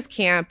was at this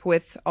camp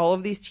with all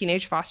of these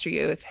teenage foster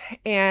youth,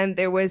 and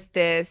there was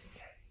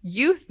this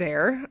youth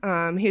there.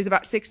 He was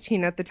about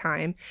 16 at the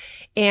time.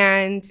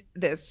 And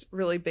this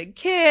really big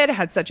kid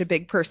had such a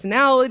big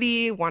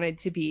personality, wanted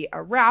to be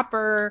a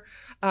rapper,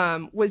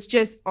 was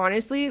just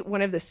honestly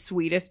one of the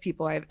sweetest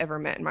people I've ever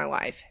met in my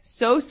life.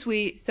 So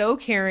sweet, so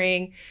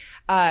caring.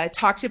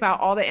 Talked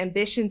about all the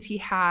ambitions he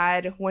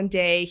had. One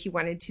day he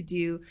wanted to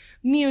do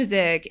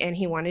music and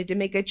he wanted to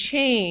make a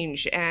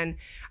change. And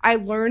I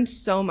learned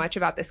so much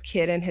about this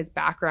kid and his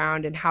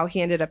background and how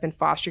he ended up in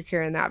foster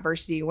care and the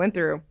adversity he went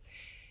through.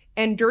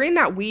 And during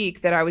that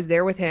week that I was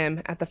there with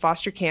him at the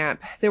foster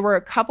camp, there were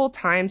a couple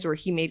times where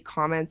he made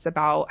comments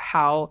about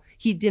how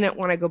he didn't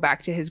want to go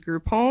back to his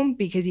group home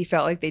because he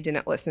felt like they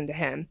didn't listen to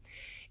him,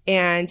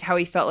 and how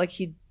he felt like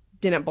he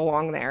didn't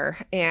belong there.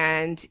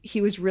 And he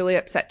was really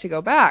upset to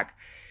go back.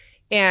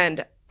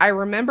 And I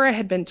remember I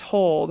had been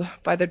told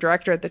by the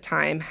director at the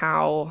time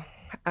how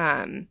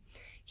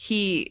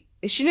she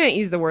didn't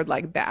use the word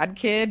like bad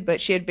kid,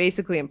 but she had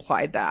basically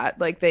implied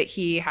that, like that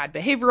he had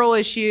behavioral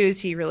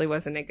issues, he really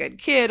wasn't a good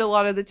kid a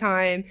lot of the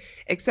time,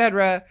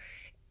 etc.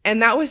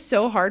 And that was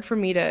so hard for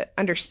me to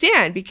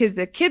understand because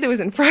the kid that was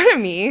in front of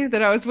me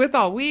that I was with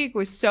all week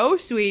was so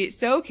sweet,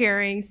 so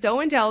caring, so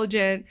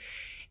intelligent,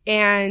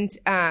 and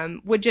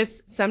would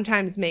just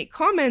sometimes make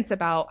comments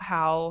about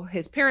how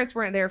his parents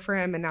weren't there for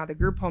him and now the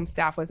group home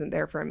staff wasn't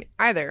there for him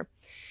either,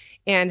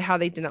 and how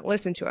they didn't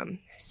listen to him.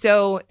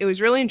 So it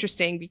was really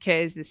interesting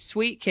because this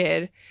sweet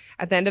kid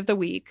at the end of the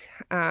week,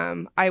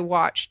 I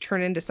watched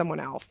turn into someone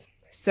else.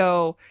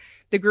 So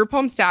the group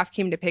home staff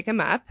came to pick him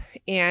up,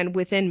 and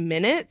within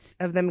minutes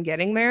of them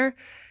getting there,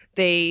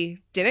 they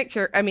didn't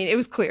care. I mean, it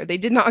was clear they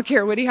did not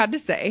care what he had to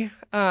say.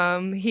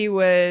 He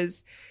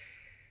was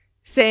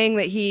saying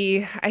that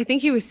I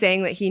think he was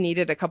saying that he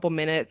needed a couple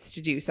minutes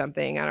to do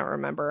something. I don't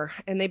remember.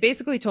 And they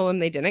basically told him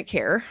they didn't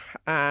care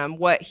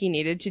what he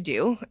needed to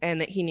do, and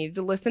that he needed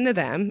to listen to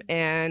them,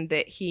 and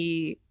that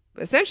he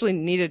essentially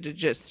needed to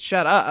just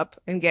shut up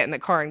and get in the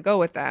car and go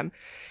with them.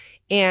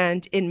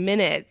 And in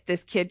minutes,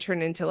 this kid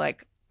turned into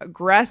like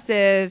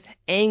aggressive,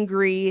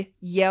 angry,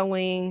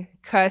 yelling,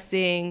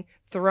 cussing,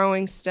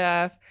 throwing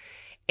stuff.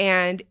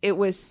 And it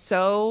was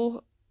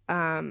so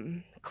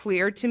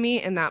clear to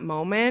me in that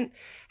moment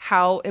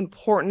how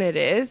important it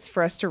is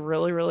for us to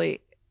really,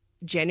 really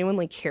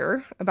genuinely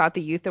care about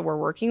the youth that we're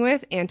working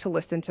with and to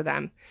listen to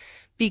them.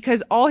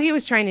 Because all he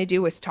was trying to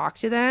do was talk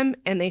to them,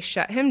 and they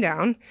shut him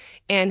down,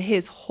 and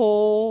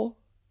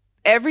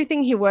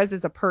everything he was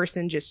as a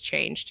person just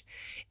changed.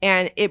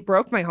 And it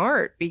broke my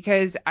heart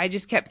because I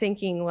just kept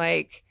thinking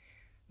like,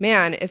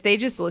 man, if they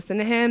just listen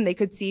to him, they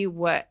could see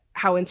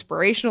how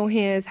inspirational he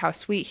is, how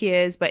sweet he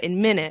is. But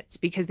in minutes,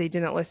 because they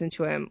didn't listen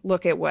to him,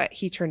 look at what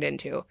he turned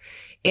into.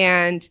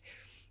 And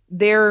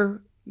they're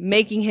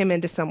making him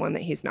into someone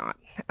that he's not,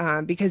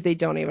 because they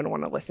don't even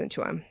want to listen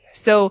to him.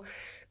 So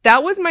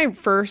that was my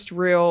first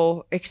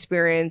real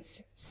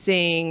experience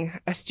seeing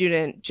a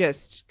student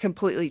just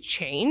completely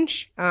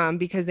change,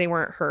 because they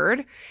weren't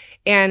heard.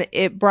 And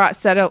it brought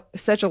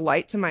such a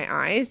light to my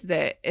eyes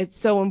that it's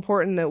so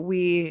important that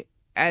we,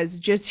 as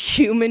just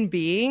human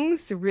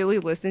beings, really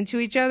listen to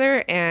each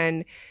other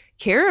and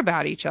care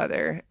about each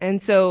other.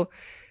 And so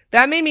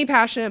that made me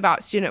passionate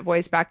about student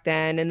voice back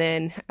then. And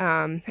then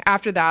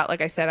after that, like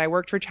I said, I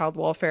worked for child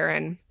welfare,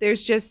 and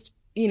there's just,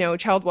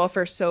 child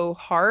welfare is so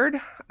hard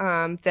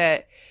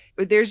that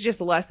there's just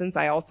lessons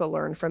I also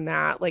learned from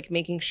that, like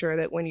making sure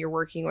that when you're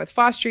working with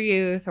foster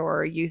youth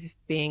or youth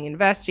being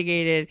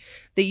investigated,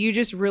 that you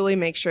just really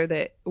make sure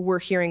that we're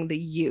hearing the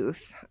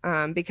youth,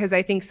 because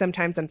I think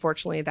sometimes,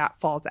 unfortunately, that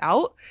falls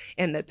out,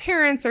 and the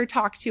parents are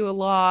talked to a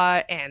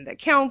lot and the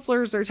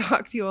counselors are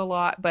talked to a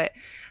lot, but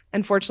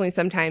unfortunately,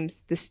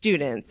 sometimes the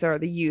students or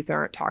the youth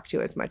aren't talked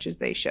to as much as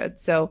they should.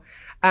 So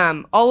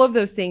all of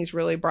those things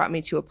really brought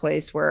me to a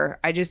place where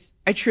I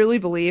truly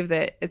believe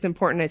that it's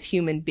important as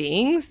human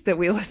beings that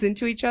we listen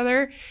to each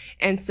other.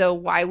 And so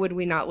why would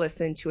we not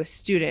listen to a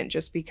student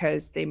just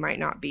because they might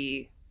not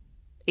be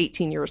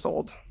 18 years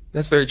old?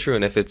 That's very true.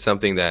 And if it's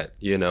something that,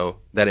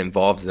 that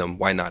involves them,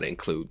 why not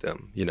include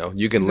them?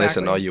 You can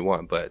listen all you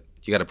want, but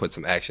you got to put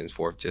some actions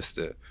forth just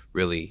to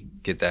really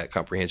get that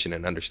comprehension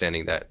and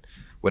understanding that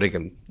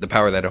the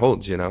power that it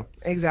holds,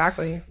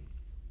 Exactly.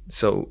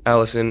 So,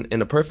 Allison,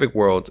 in a perfect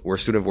world where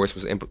if student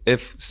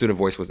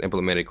voice was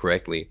implemented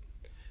correctly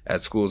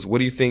at schools, what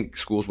do you think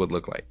schools would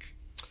look like?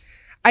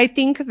 I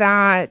think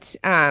that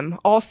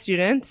all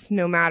students,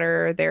 no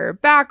matter their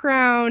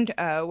background,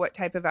 what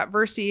type of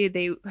adversity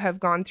they have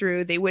gone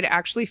through, they would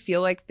actually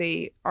feel like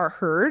they are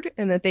heard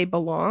and that they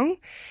belong,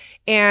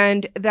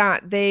 and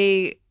that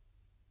they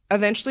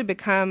eventually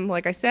become,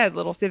 like I said,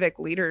 little civic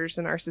leaders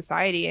in our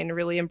society and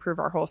really improve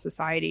our whole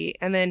society.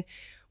 And then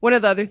one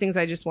of the other things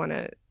I just want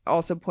to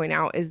also point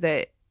out is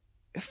that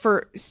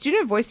for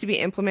student voice to be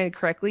implemented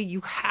correctly,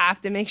 you have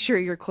to make sure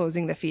you're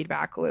closing the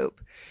feedback loop.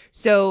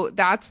 So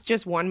that's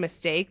just one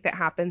mistake that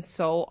happens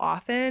so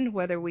often,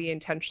 whether we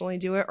intentionally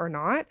do it or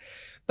not.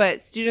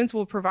 But students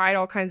will provide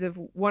all kinds of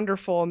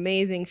wonderful,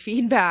 amazing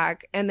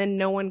feedback, and then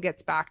no one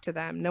gets back to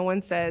them. No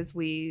one says,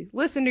 we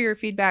listened to your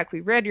feedback, we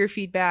read your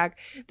feedback,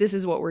 this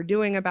is what we're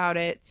doing about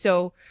it.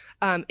 So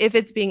if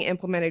it's being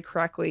implemented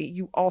correctly,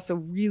 you also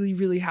really,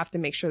 really have to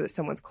make sure that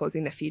someone's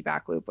closing the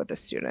feedback loop with the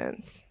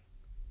students.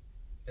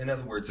 In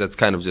other words, that's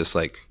kind of just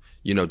like,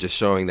 just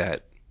showing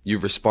that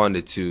you've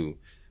responded to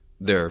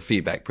their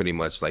feedback pretty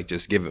much, like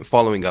just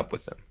following up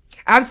with them.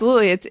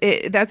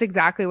 Absolutely. That's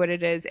exactly what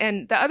it is.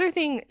 And the other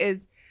thing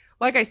is,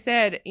 like I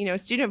said,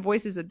 student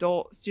voice is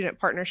adult student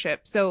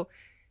partnership. So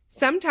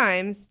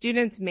sometimes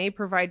students may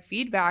provide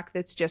feedback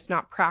that's just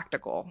not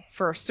practical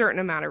for a certain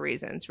amount of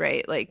reasons,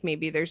 right? Like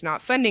maybe there's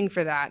not funding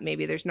for that.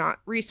 Maybe there's not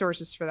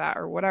resources for that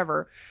or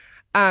whatever.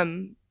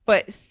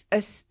 But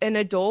an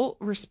adult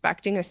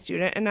respecting a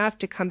student enough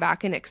to come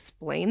back and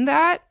explain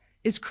that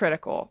is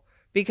critical,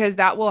 because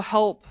that will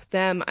help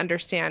them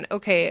understand,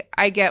 okay,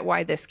 I get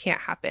why this can't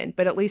happen,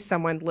 but at least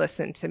someone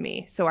listened to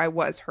me, so I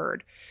was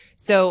heard.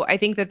 So I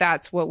think that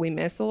that's what we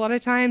miss a lot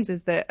of times,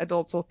 is that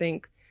adults will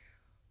think,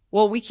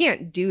 well, we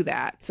can't do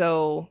that.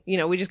 So,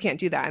 we just can't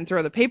do that and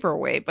throw the paper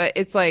away. But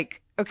it's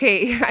like,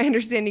 okay, I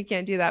understand you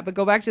can't do that, but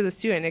go back to the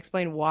student and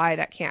explain why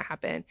that can't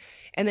happen.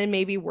 And then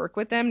maybe work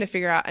with them to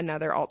figure out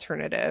another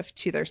alternative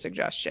to their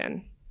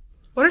suggestion.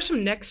 What are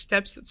some next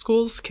steps that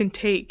schools can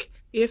take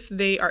if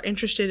they are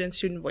interested in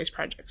student voice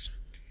projects?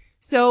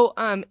 So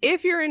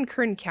if you're in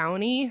Kern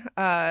County,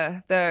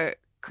 the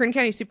Kern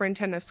County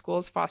Superintendent of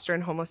Schools Foster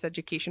and Homeless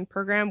Education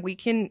Program, we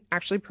can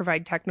actually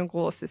provide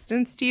technical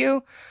assistance to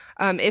you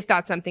if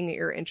that's something that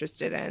you're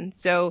interested in.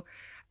 So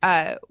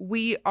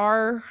we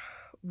are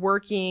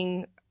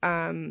working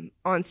on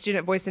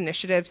student voice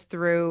initiatives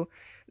through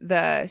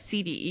the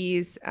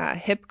CDE's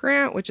HIP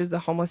grant, which is the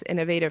Homeless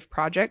Innovative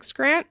Projects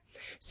grant.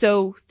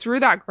 So through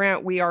that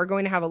grant, we are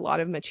going to have a lot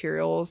of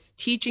materials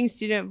teaching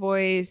student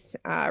voice,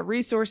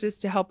 resources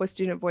to help with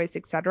student voice,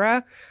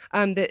 etc.,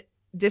 that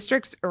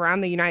districts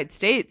around the United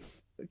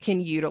States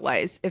can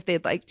utilize if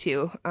they'd like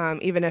to,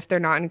 even if they're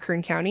not in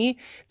Kern County.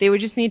 They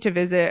would just need to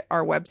visit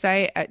our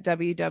website at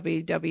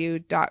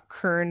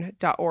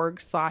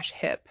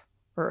www.kern.org/HIP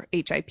or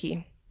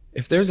HIP.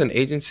 If there's an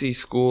agency,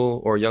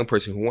 school, or a young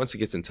person who wants to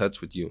get in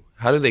touch with you,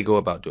 how do they go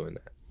about doing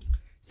that?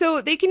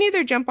 So they can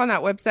either jump on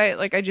that website,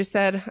 like I just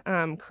said,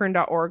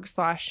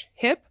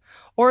 kern.org/HIP,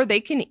 or they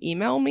can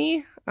email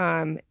me,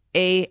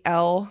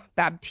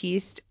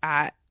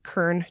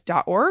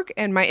 albaptiste@kern.org,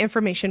 and my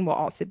information will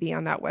also be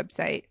on that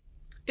website.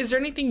 Is there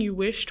anything you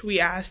wished we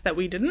asked that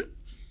we didn't?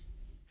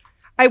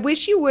 I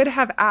wish you would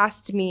have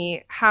asked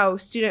me how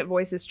student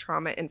voice is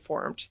trauma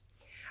informed,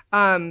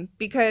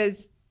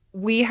 because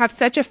we have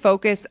such a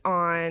focus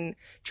on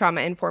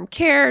trauma-informed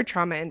care,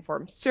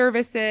 trauma-informed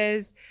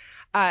services,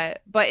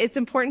 but it's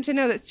important to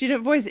know that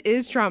student voice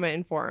is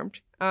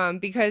trauma-informed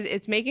because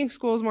it's making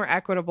schools more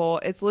equitable.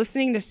 It's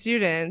listening to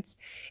students.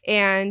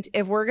 And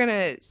if we're going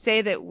to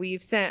say that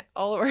we've sent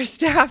all of our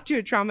staff to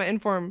a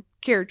trauma-informed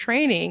care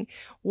training,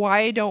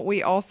 why don't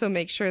we also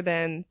make sure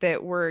then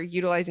that we're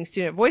utilizing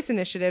student voice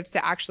initiatives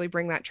to actually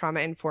bring that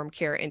trauma-informed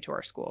care into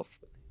our schools?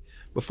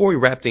 Before we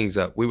wrap things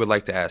up, we would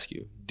like to ask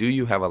you, do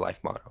you have a life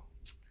motto?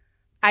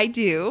 I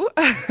do.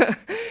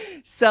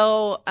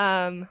 So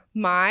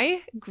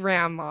my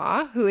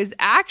grandma, who is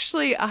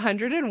actually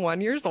 101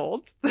 years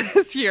old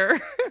this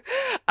year,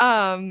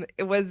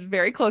 was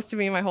very close to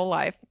me my whole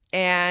life.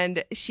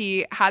 And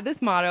she had this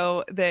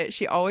motto that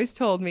she always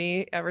told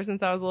me ever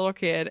since I was a little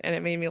kid, and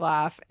it made me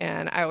laugh,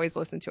 and I always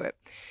listened to it.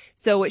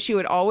 So what she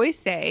would always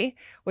say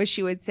was,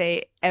 she would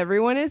say,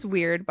 everyone is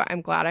weird, but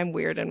I'm glad I'm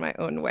weird in my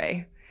own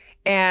way.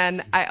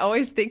 And I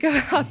always think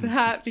about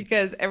that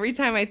because every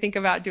time I think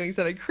about doing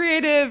something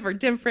creative or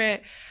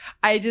different,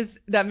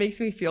 that makes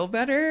me feel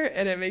better,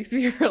 and it makes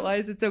me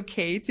realize it's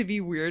okay to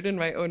be weird in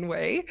my own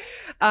way.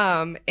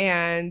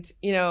 And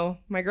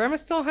my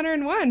grandma's still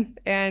 101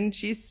 and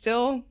she's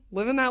still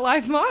living that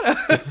life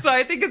motto. So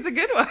I think it's a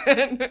good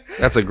one.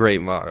 That's a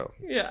great motto.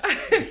 Yeah.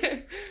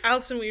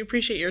 Allison, we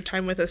appreciate your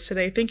time with us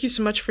today. Thank you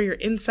so much for your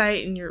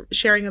insight, and your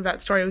sharing of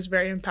that story was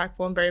very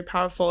impactful and very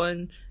powerful.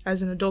 And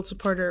as an adult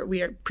supporter,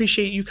 we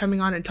appreciate you coming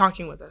on and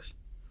talking with us.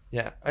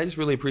 Yeah, I just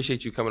really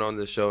appreciate you coming on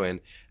this show and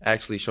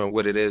actually showing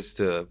what it is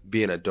to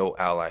be an adult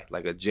ally,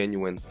 like a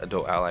genuine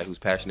adult ally who's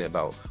passionate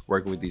about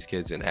working with these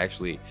kids and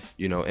actually,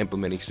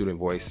 implementing student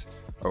voice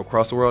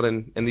across the world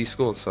and in these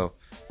schools. So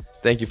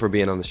thank you for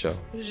being on the show.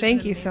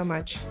 Thank you so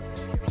much.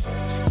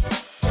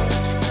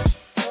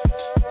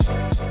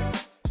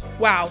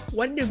 Wow,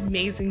 what an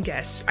amazing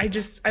guest.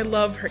 I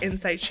love her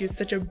insight. She has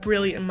such a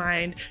brilliant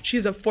mind.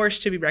 She's a force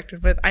to be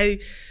reckoned with.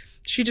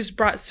 She just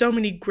brought so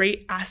many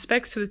great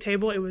aspects to the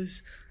table. It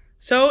was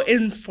so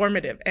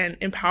informative and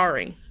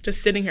empowering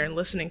just sitting here and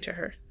listening to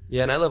her.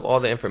 Yeah, and I love all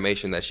the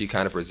information that she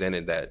kind of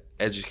presented that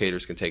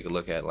educators can take a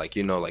look at, like,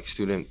 like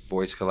student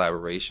voice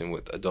collaboration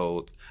with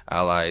adult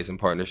allies and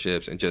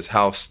partnerships, and just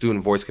how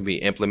student voice can be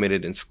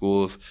implemented in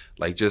schools,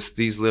 like just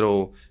these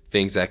little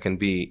things that can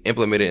be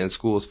implemented in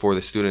schools for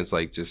the students,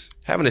 like just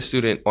having a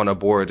student on a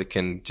board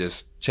can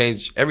just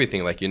change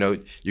everything. Like, you're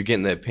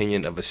getting the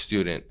opinion of a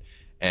student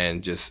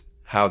and just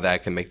how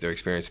that can make their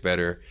experience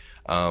better.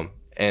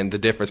 And the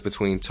difference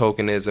between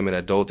tokenism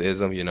and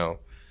adultism,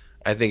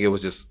 I think it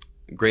was just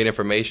great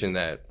information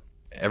that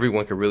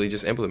everyone could really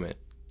just implement.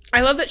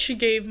 I love that she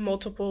gave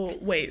multiple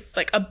ways,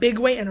 like a big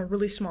way and a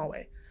really small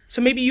way. So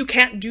maybe you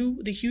can't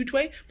do the huge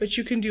way, but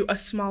you can do a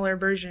smaller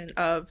version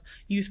of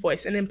youth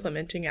voice and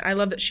implementing it. I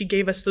love that she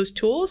gave us those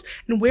tools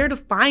and where to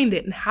find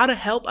it and how to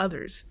help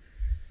others.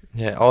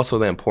 Yeah, also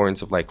the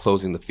importance of like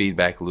closing the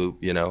feedback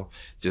loop,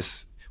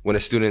 just when a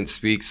student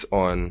speaks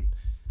on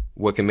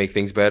what can make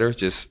things better,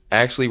 just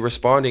actually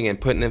responding and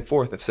putting it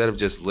forth instead of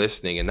just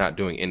listening and not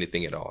doing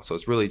anything at all. So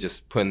it's really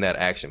just putting that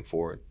action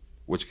forward,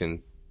 which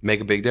can make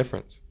a big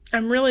difference.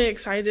 I'm really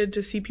excited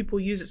to see people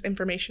use this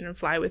information and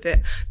fly with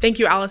it. Thank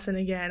you, Allison,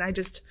 again. I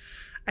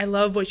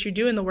love what you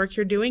do and the work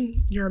you're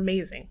doing. You're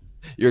amazing.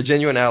 You're a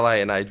genuine ally,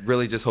 and I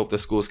really just hope the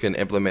schools can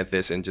implement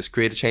this and just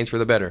create a change for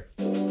the better.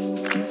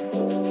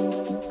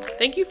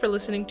 Thank you for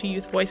listening to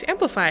Youth Voice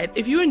Amplified.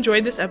 If you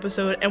enjoyed this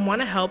episode and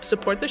want to help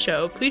support the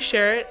show, please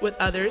share it with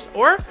others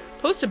or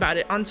post about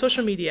it on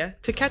social media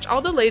to catch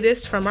all the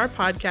latest from our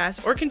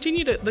podcast or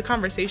continue the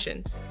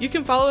conversation. You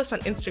can follow us on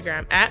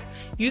Instagram at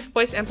Youth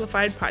Voice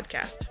Amplified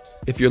Podcast.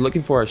 If you're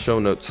looking for our show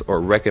notes or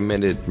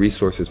recommended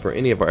resources for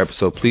any of our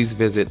episodes, please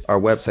visit our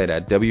website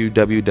at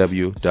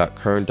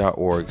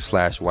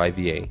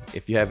www.kern.org/YVA.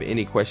 If you have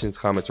any questions,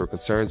 comments, or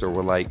concerns, or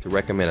would like to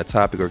recommend a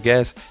topic or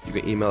guest, you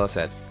can email us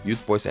at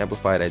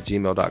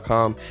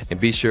youthvoiceamplified@gmail.com, and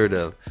be sure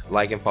to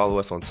like and follow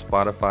us on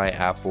Spotify,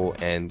 Apple,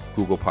 and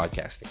Google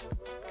Podcasting.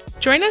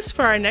 Join us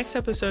for our next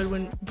episode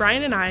when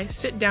Brian and I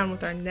sit down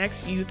with our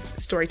next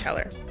youth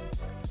storyteller.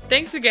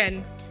 Thanks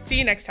again. See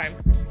you next time.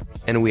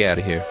 And we out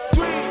of here.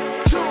 3,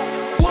 2,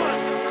 1.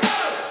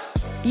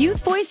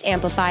 Youth Voice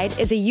Amplified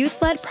is a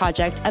youth-led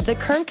project of the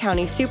Kern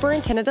County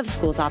Superintendent of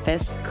Schools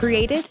Office,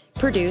 created,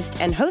 produced,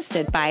 and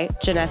hosted by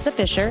Janessa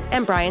Fisher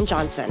and Brian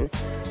Johnson,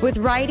 with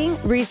writing,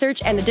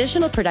 research, and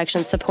additional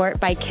production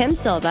support by Kim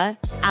Silva,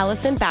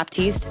 Allison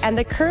Baptiste, and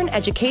the Kern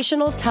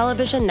Educational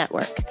Television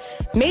Network.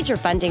 Major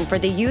funding for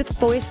the Youth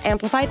Voice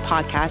Amplified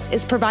podcast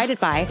is provided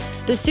by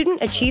the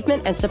Student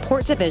Achievement and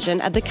Support Division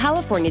of the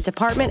California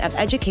Department of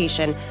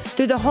Education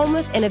through the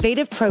Homeless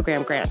Innovative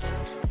Program Grant.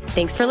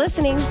 Thanks for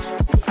listening.